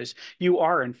and realize you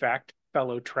are, in fact,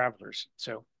 fellow travelers.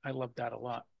 So I love that a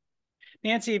lot.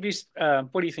 Nancy,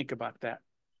 what do you think about that?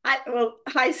 Well,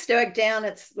 hi, Stoic Dan.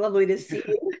 It's lovely to see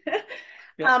you.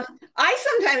 Yeah. I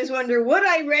sometimes wonder, would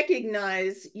I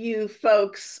recognize you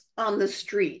folks on the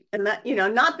street? And that,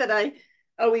 not that I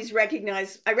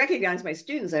recognize my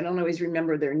students. I don't always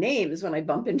remember their names when I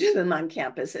bump into them on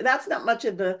campus. That's not much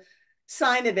of a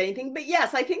sign of anything. But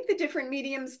yes, I think the different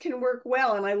mediums can work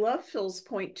well. And I love Phil's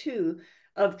point too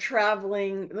of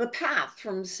traveling the path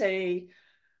from, say,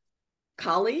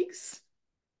 colleagues,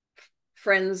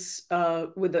 friends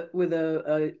with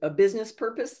a business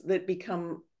purpose that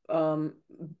become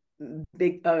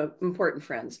big important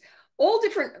friends. All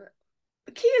different.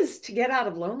 The key is to get out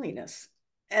of loneliness,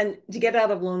 and to get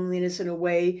out of loneliness in a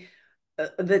way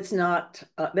that's not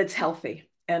that's healthy.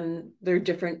 And there are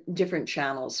different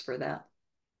channels for that.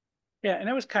 Yeah, and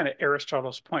that was kind of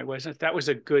Aristotle's point, wasn't it? That was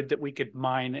a good that we could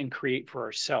mine and create for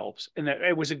ourselves, and that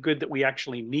it was a good that we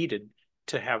actually needed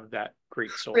to have that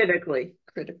great soul. Critically.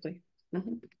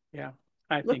 Mm-hmm. Yeah,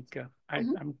 I think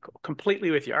I'm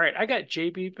completely with you. All right, I got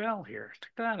JB Bell here.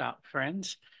 Check that out,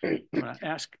 friends. I'm going to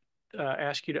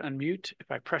ask you to unmute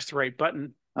if I press the right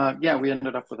button. Yeah, we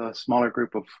ended up with a smaller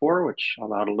group of 4, which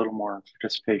allowed a little more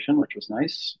participation, which was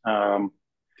nice.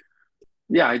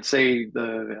 Yeah, I'd say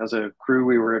as a crew,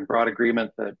 we were in broad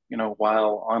agreement that,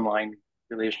 while online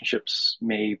relationships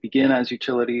may begin as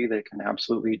utility, they can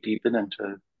absolutely deepen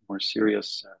into more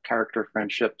serious character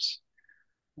friendships.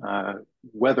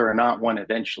 Whether or not one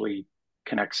eventually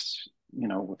connects,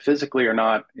 physically or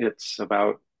not, it's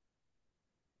about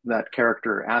that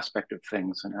character aspect of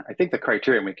things. And I think the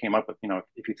criterion we came up with,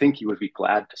 if you think you would be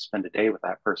glad to spend a day with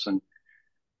that person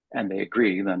and they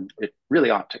agree, then it really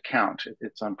ought to count.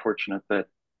 It's unfortunate that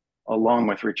along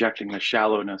with rejecting the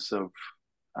shallowness of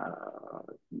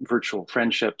virtual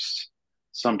friendships,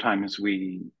 sometimes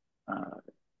we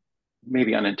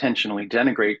maybe unintentionally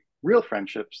denigrate real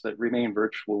friendships that remain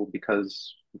virtual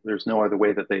because there's no other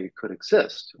way that they could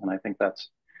exist. And I think that's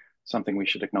something we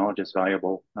should acknowledge as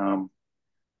valuable.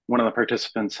 One of the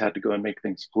participants had to go and make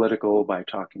things political by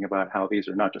talking about how these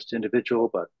are not just individual,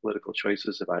 but political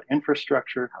choices about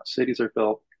infrastructure, how cities are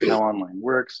built, how online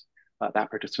works. That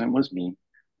participant was me.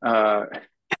 And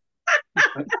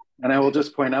I will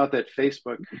just point out that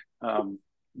Facebook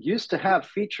used to have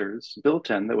features built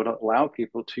in that would allow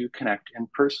people to connect in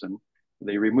person.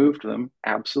 They removed them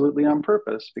absolutely on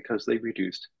purpose because they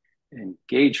reduced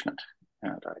engagement.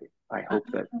 And I hope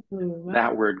that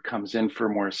that word comes in for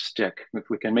more stick. If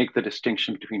we can make the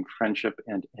distinction between friendship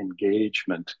and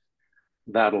engagement,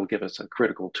 that'll give us a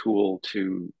critical tool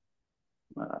to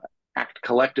act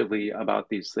collectively about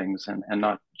these things and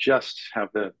not just have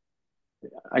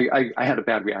I had a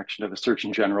bad reaction to the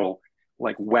Surgeon General,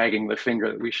 like wagging the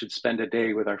finger that we should spend a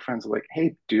day with our friends. Like,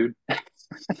 hey, dude,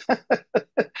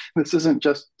 this isn't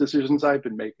just decisions I've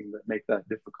been making that make that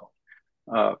difficult.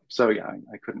 So yeah,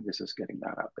 I couldn't resist getting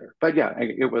that out there. But yeah,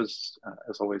 it was,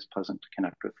 as always, pleasant to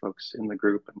connect with folks in the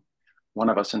group. And one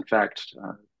of us, in fact,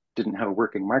 didn't have a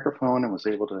working microphone and was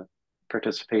able to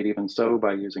participate even so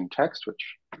by using text,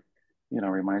 which,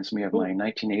 reminds me of my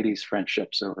 1980s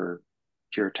friendships over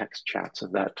pure text chats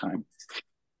of that time.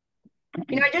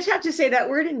 I just have to say that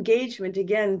word engagement,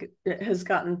 again, has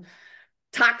gotten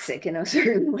toxic in a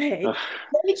certain way.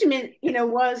 Engagement,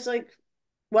 was like,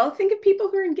 well, think of people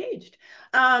who are engaged,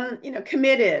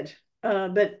 committed,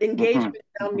 but engagement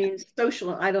now means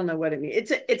social. I don't know what it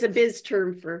means. It's a biz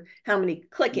term for how many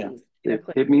clickings. Yeah.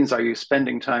 It means, are you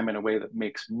spending time in a way that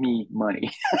makes me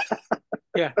money?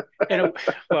 Yeah. And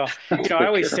I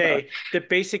always say that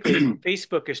basically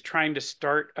Facebook is trying to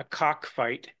start a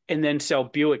cockfight and then sell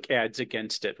Buick ads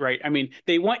against it, right? I mean,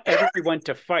 they want everyone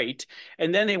to fight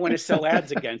and then they want to sell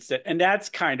ads against it. And that's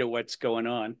kind of what's going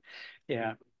on.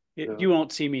 Yeah. You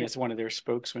won't see me as one of their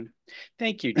spokesmen.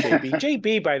 Thank you, JB.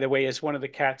 JB, by the way, is one of the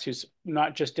cats who's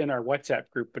not just in our WhatsApp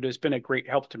group, but has been a great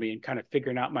help to me in kind of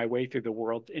figuring out my way through the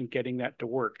world and getting that to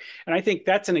work. And I think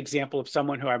that's an example of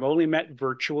someone who I've only met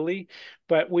virtually,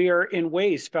 but we are in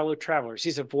ways fellow travelers.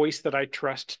 He's a voice that I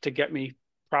trust to get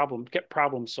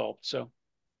problem solved. So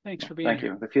thanks for being here. Thank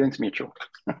you. The feeling's mutual.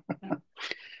 Yeah.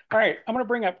 All right. I'm going to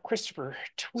bring up Christopher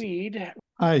Tweed.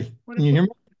 Hi, can you hear me?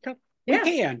 We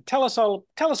can. Tell us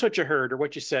what you heard or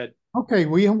what you said. Okay,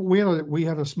 we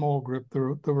had a small group.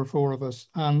 There were 4 of us,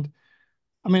 and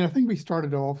I mean, I think we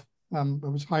started off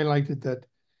it was highlighted that,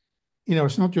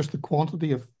 it's not just the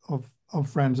quantity of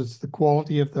friends, it's the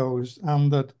quality of those,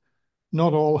 and that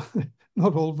not all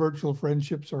not all virtual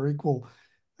friendships are equal,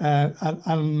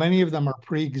 and many of them are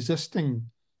pre-existing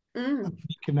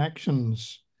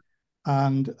connections.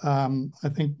 And I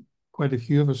think quite a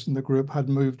few of us in the group had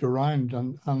moved around,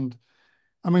 and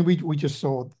I mean, we just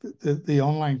saw the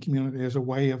online community as a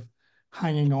way of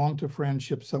hanging on to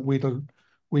friendships that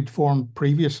we'd formed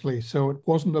previously. So it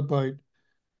wasn't about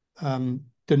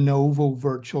de novo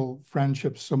virtual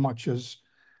friendships so much as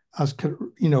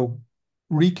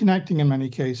reconnecting in many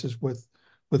cases with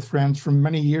friends from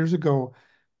many years ago.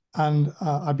 And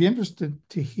I'd be interested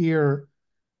to hear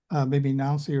maybe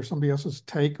Nancy or somebody else's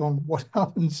take on what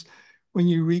happens when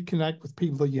you reconnect with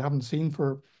people that you haven't seen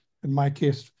for, in my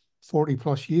case, 40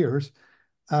 plus years,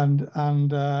 and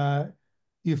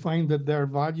you find that their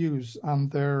values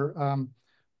and their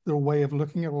way of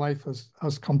looking at life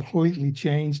has completely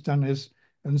changed and is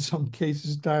in some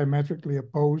cases diametrically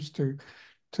opposed to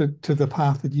the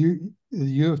path that you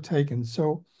have taken.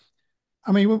 So,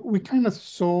 I mean, we kind of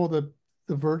saw the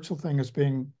virtual thing as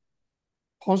being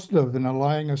positive in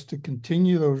allowing us to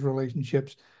continue those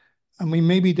relationships, and we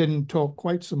maybe didn't talk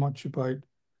quite so much about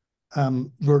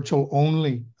virtual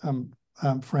only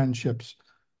friendships.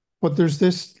 But there's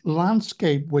this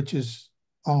landscape which is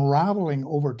unraveling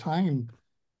over time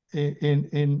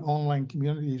in online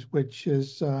communities, which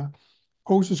is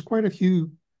poses quite a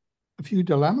few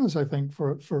dilemmas, I think,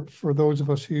 for those of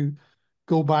us who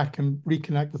go back and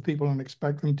reconnect with people and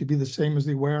expect them to be the same as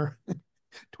they were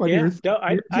 20 Yeah, years no,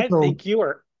 ago. I think you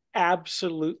are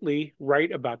absolutely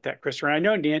right about that, Christopher. I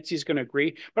know Nancy's going to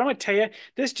agree, but I'm going to tell you,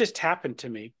 this just happened to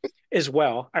me as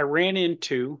well. I ran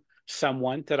into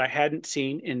someone that I hadn't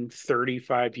seen in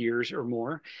 35 years or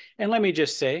more. And let me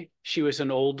just say, she was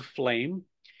an old flame.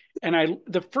 And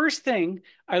the first thing,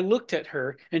 I looked at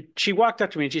her and she walked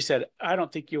up to me and she said, "I don't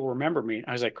think you'll remember me."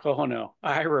 I was like, "Oh no,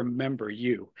 I remember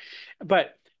you."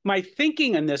 But my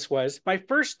thinking on this was, my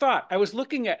first thought, I was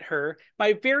looking at her,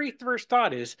 my very first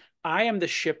thought is, I am the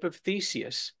ship of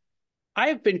Theseus. I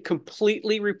have been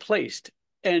completely replaced.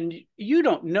 And you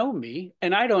don't know me,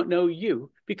 and I don't know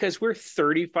you because we're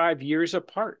 35 years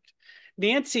apart.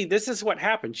 Nancy, this is what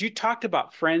happens. You talked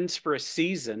about friends for a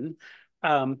season.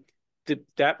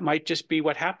 That might just be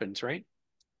what happens, right?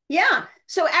 Yeah.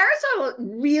 So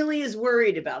Aristotle really is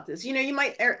worried about this. You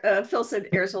might, Phil said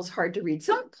Aristotle's hard to read.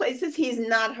 Some places he's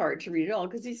not hard to read at all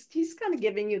because he's kind of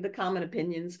giving you the common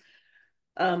opinions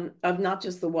of not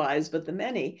just the wise, but the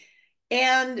many.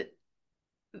 And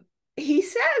he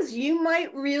says you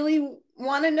might really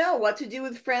want to know what to do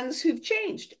with friends who've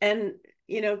changed. And,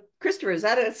 Christopher, is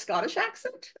that a Scottish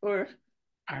accent or?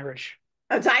 Irish.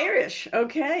 Oh, it's Irish.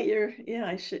 Okay.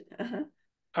 I should.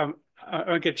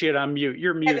 I'll get you on mute.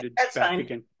 You're muted. That's back fine.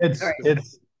 again.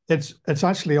 It's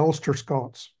actually Ulster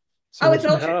Scots. So it's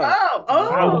Ulster. Wow.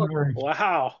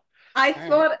 Wow. I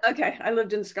thought, okay, I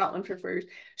lived in Scotland for 4 years.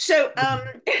 So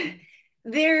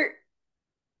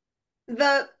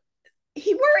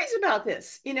he worries about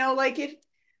this, like if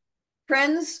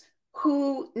friends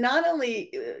who not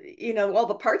only, all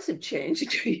the parts have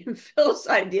changed, Phil's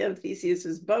idea of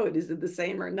Theseus's boat, is it the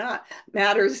same or not?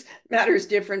 Matters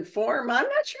different form. I'm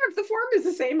not sure if the form is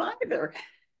the same either.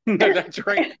 That's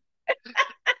right.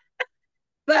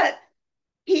 But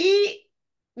he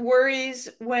worries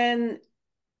when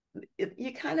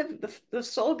you kind of the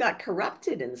soul got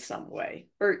corrupted in some way,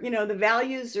 or the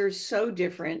values are so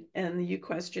different and you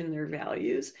question their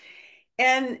values.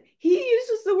 And he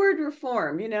uses the word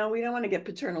reform. We don't want to get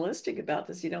paternalistic about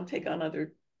this. You don't take on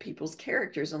other people's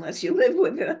characters unless you live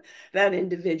with that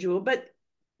individual, but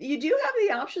you do have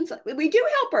the options. We do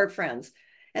help our friends,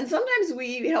 and sometimes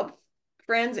we help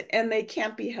friends and they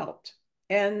can't be helped,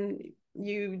 and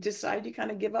you decide you kind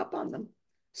of give up on them.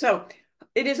 So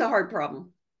it is a hard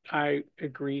problem. I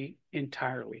agree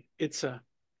entirely.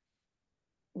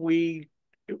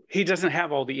 He doesn't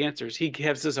have all the answers. He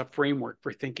gives us a framework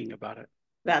for thinking about it.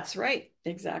 That's right.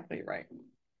 Exactly right.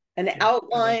 An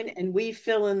outline, and we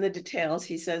fill in the details,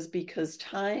 he says, because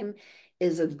time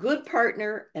is a good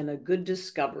partner and a good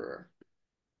discoverer.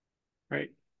 Right.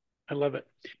 I love it.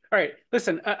 All right.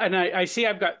 Listen, and I see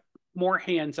I've got more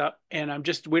hands up, and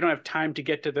we don't have time to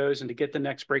get to those and to get the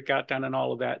next breakout done and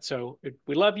all of that. So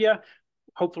we love you.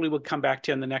 Hopefully we'll come back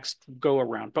to you in the next go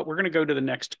around, but we're going to go to the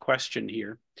next question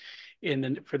here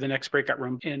for the next breakout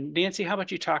room. And Nancy, how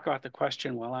about you talk about the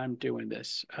question while I'm doing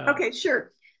this? Okay,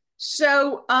 sure.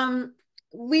 So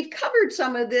we've covered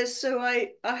some of this, so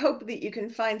I hope that you can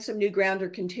find some new ground or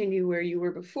continue where you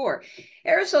were before.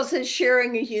 Aristotle says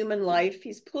sharing a human life,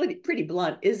 he's pretty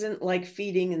blunt, isn't like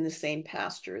feeding in the same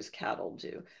pasture as cattle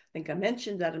do. I think I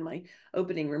mentioned that in my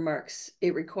opening remarks.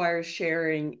 It requires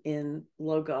sharing in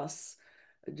logos,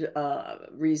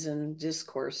 reason,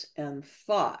 discourse, and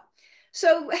thought. So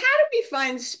how do we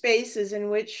find spaces in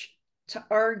which to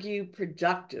argue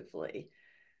productively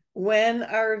when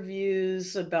our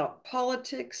views about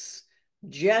politics,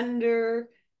 gender,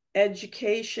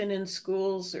 education in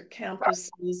schools or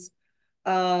campuses,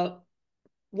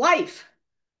 life,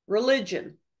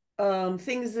 religion,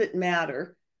 things that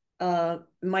matter,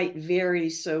 might vary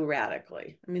so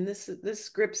radically? I mean, this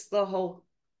grips the whole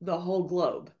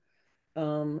globe.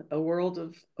 A world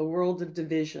of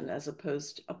division, as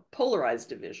opposed to a polarized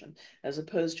division, as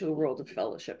opposed to a world of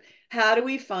fellowship. How do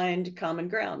we find common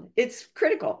ground? It's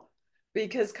critical,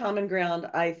 because common ground,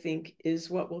 I think, is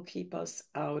what will keep us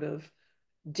out of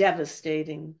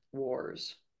devastating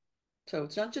wars. So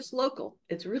it's not just local,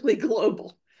 it's really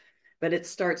global, but it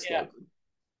starts local.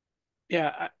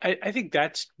 Yeah, I think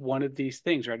that's one of these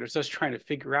things, right? It's us trying to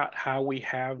figure out how we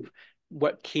have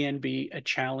what can be a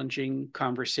challenging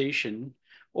conversation,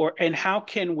 and how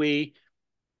do we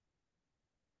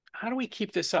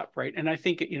keep this up, right? And I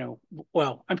think,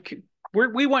 well,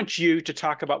 we want you to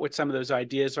talk about what some of those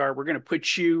ideas are. We're going to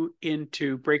put you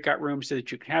into breakout rooms so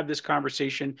that you can have this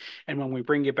conversation. And when we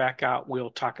bring you back out,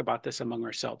 we'll talk about this among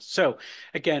ourselves. So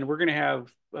again, we're going to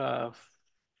have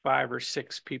 5 or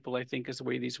 6 people, I think, is the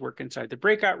way these work inside the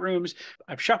breakout rooms.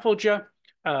 I've shuffled you.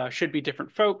 Should be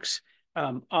different folks.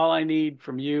 All I need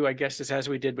from you, I guess, is as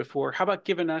we did before. How about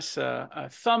giving us a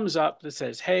thumbs up that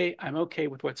says, hey, I'm okay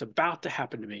with what's about to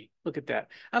happen to me. Look at that.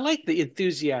 I like the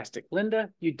enthusiastic. Linda,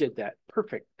 you did that.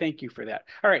 Perfect. Thank you for that.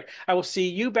 All right. I will see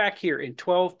you back here in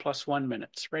 12 plus 1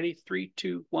 minutes. Ready? 3,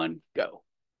 2, 1, go.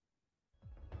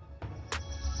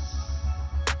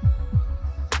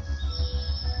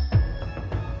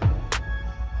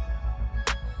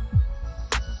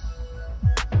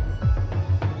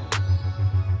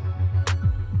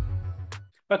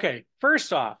 Okay,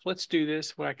 first off, let's do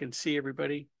this where I can see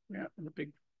everybody. Yeah, in the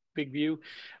big view.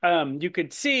 You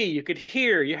could see, you could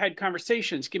hear, you had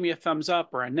conversations. Give me a thumbs up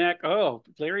or a neck. Oh,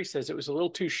 Larry says it was a little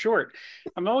too short.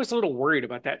 I'm always a little worried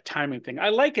about that timing thing. I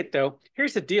like it though.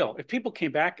 Here's the deal. If people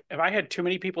came back, if I had too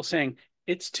many people saying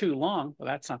it's too long, well,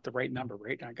 that's not the right number,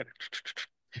 right?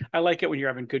 I like it when you're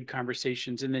having good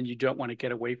conversations and then you don't want to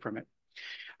get away from it.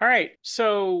 All right,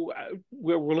 so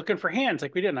we're looking for hands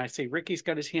like we did. And I see Ricky's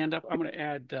got his hand up. I'm going to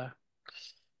add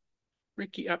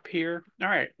Ricky up here. All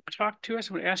right, talk to us.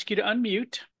 I'm going to ask you to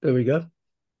unmute. There we go.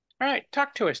 All right,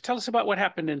 talk to us. Tell us about what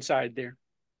happened inside there.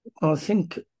 I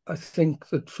think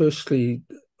that firstly,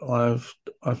 I've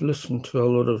listened to a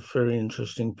lot of very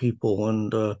interesting people,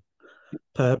 and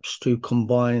perhaps to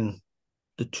combine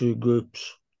the two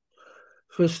groups.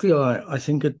 Firstly, I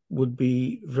think it would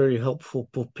be very helpful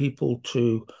for people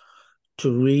to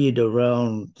read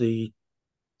around the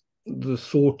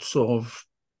thoughts of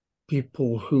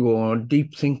people who are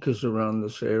deep thinkers around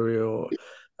this area or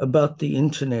about the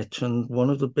internet. And one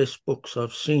of the best books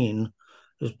I've seen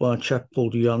is by a chap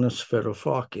called Yanis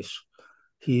Varoufakis.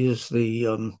 He's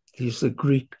the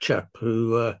Greek chap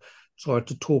who tried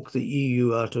to talk the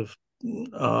EU out of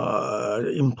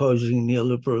imposing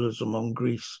neoliberalism on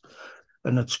Greece.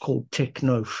 And it's called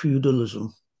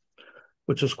techno-feudalism,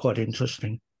 which is quite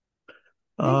interesting.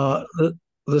 The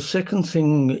second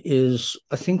thing is,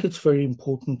 I think it's very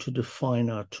important to define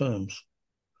our terms.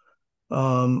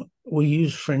 We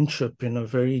use friendship in a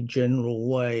very general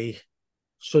way.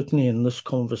 Certainly in this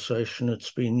conversation,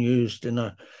 it's been used in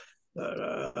a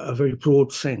very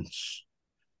broad sense.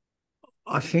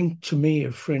 I think to me,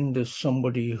 a friend is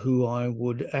somebody who I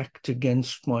would act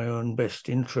against my own best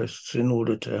interests in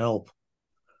order to help.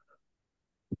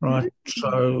 Right.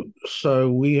 So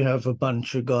we have a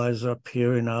bunch of guys up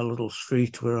here in our little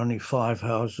street. We're only 5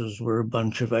 houses. We're a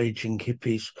bunch of aging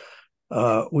hippies.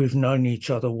 We've known each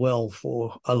other well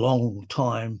for a long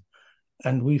time,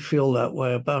 and we feel that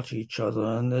way about each other.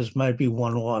 And there's maybe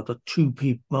one or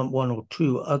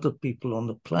two other people on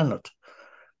the planet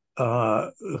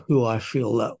who I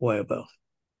feel that way about.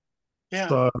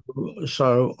 Yeah.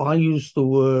 So I use the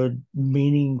word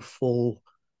meaningful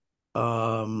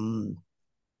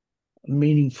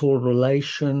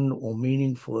relation or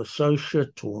meaningful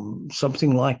associate or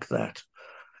something like that.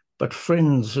 But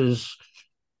friends is,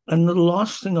 and the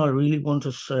last thing I really want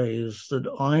to say is that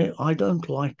I don't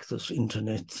like this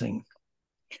internet thing.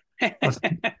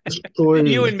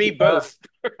 You and me both.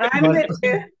 I'm with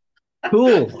you.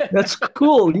 Cool. That's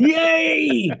cool.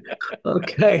 Yay.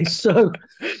 Okay. So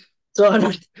I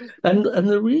don't, and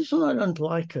the reason I don't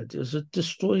like it is it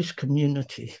destroys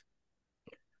community.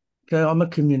 Okay, I'm a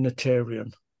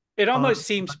communitarian. It almost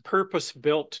seems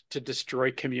purpose-built to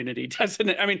destroy community, doesn't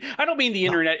it? I mean, I don't mean the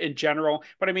internet in general,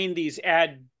 but I mean these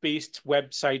ad-based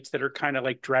websites that are kind of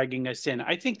like dragging us in.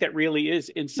 I think that really is,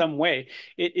 in some way,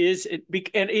 it is.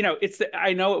 And you know,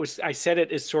 I know it was. I said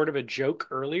it as sort of a joke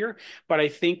earlier, but I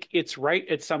think it's right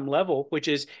at some level, which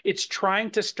is it's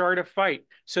trying to start a fight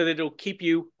so that it'll keep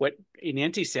you, what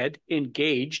Nancy said,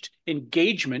 engaged.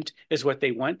 Engagement is what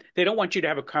they want. They don't want you to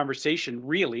have a conversation,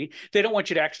 really. They don't want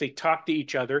you to actually talk to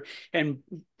each other and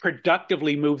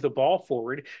productively move the ball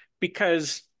forward,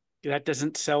 because that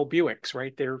doesn't sell Buicks,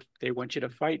 right? They want you to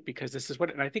fight because this is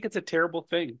what, and I think it's a terrible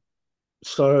thing.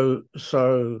 So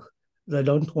they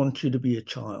don't want you to be a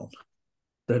child.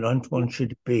 They don't want you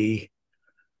to be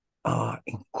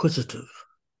inquisitive.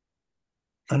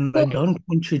 And they don't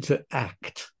want you to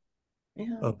act.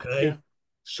 Yeah. Okay. Yeah.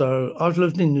 So I've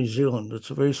lived in New Zealand. It's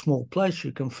a very small place.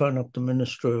 You can phone up the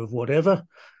minister of whatever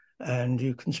and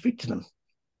you can speak to them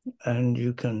and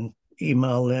you can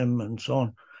email them and so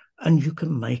on, and you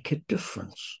can make a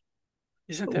difference.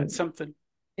 Isn't that something?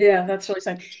 Yeah, that's really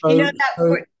something. You know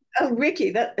that,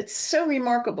 Ricky, that it's so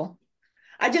remarkable.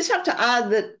 I just have to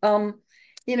add that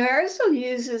you know, Aristotle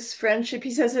uses friendship.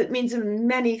 He says it means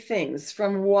many things,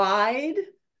 from wide,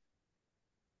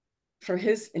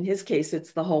 in his case,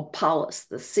 it's the whole polis,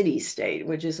 the city state,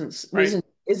 which isn't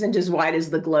as wide as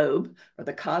the globe or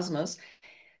the cosmos,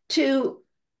 to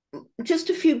just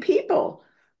a few people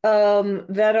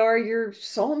that are your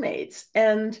soulmates.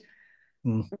 And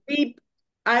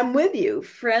I'm with you.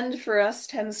 Friend for us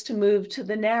tends to move to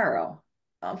the narrow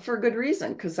for good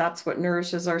reason, because that's what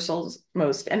nourishes our souls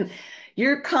most. And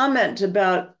your comment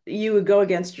about you would go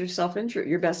against your self-interest,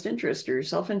 your best interest or your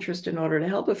self-interest in order to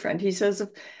help a friend. He says,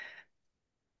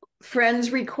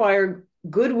 friends require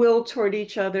goodwill toward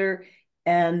each other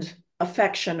and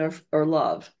affection or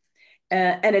love.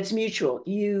 And it's mutual.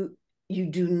 You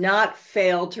do not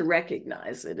fail to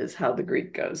recognize it, is how the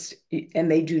Greek goes. And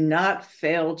they do not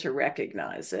fail to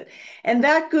recognize it. And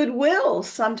that goodwill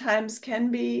sometimes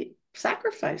can be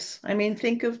sacrifice. I mean,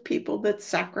 think of people that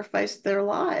sacrifice their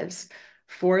lives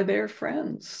for their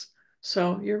friends.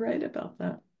 So you're right about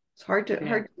that. It's hard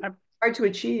to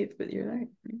achieve, but you're right.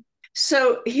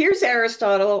 So here's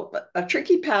Aristotle, a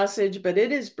tricky passage, but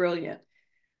it is brilliant.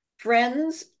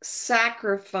 Friends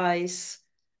sacrifice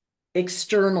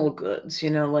external goods, you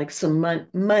know, like some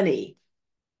money,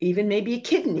 even maybe a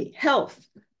kidney, health,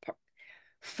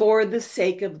 for the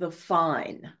sake of the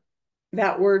fine.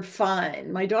 That word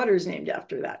fine, my daughter's named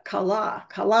after that. Kala,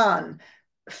 Kalan,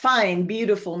 fine,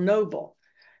 beautiful, noble.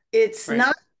 It's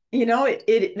not, you know,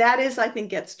 that is, I think,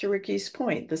 gets to Ricky's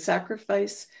point. The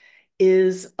sacrifice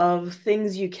is of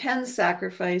things you can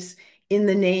sacrifice in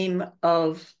the name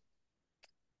of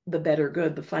the better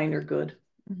good, the finer good,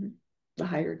 the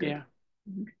higher good. Yeah.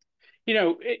 You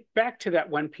know, back to that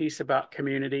one piece about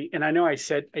community, and I know I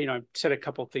said, you know, I've said a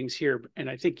couple of things here, and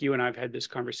I think you and I've had this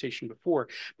conversation before,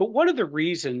 but one of the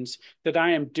reasons that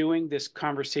I am doing this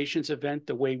conversations event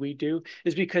the way we do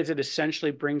is because it essentially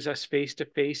brings us face to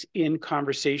face in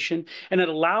conversation, and it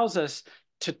allows us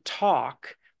to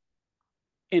talk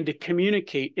and to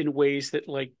communicate in ways that,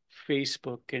 like,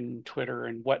 Facebook and Twitter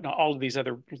and whatnot, all of these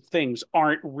other things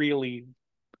aren't really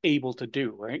able to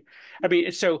do, right? I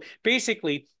mean, so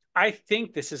basically, I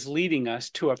think this is leading us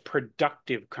to a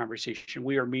productive conversation.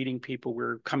 We are meeting people,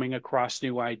 we're coming across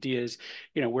new ideas.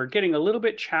 You know, we're getting a little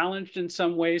bit challenged in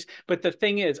some ways, but the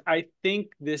thing is, I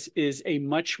think this is a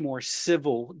much more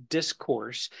civil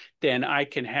discourse than I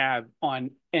can have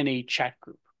on any chat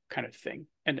group kind of thing.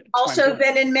 And also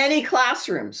been in many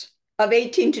classrooms of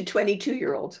 18 to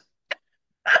 22-year-olds.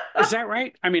 Is that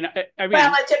right? I mean,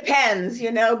 well, it depends,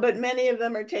 you know, but many of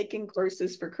them are taking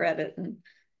courses for credit and,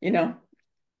 you know,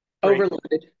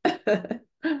 overloaded.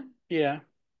 Yeah.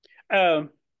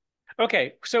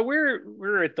 Okay, so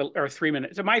we're at our 3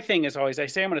 minutes. So my thing is always, I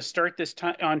say I'm going to start this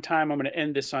on time. I'm going to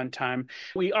end this on time.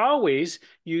 We always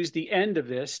use the end of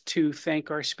this to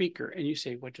thank our speaker. And you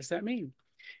say, what does that mean?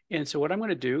 And so what I'm going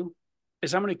to do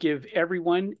is I'm going to give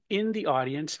everyone in the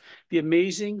audience the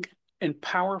amazing and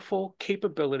powerful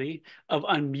capability of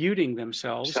unmuting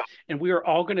themselves. And we are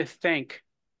all going to thank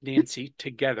Nancy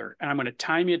together. And I'm going to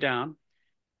time you down,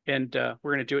 and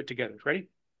we're going to do it together. Ready?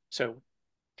 So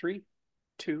 3,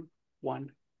 2,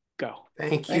 1, go.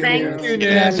 Thank you. Thank you,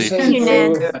 Nancy. Thank you,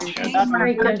 Nancy.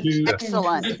 Very good.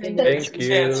 Excellent. Thank you.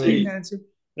 Nancy. Nancy.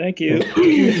 Thank you.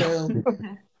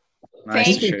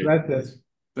 Nice Thank to Read this.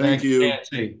 Thank you.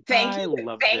 Nancy. Thank I you.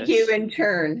 love Thank this. you in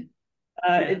turn.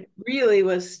 Yeah. It really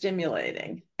was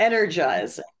stimulating,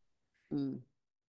 energizing.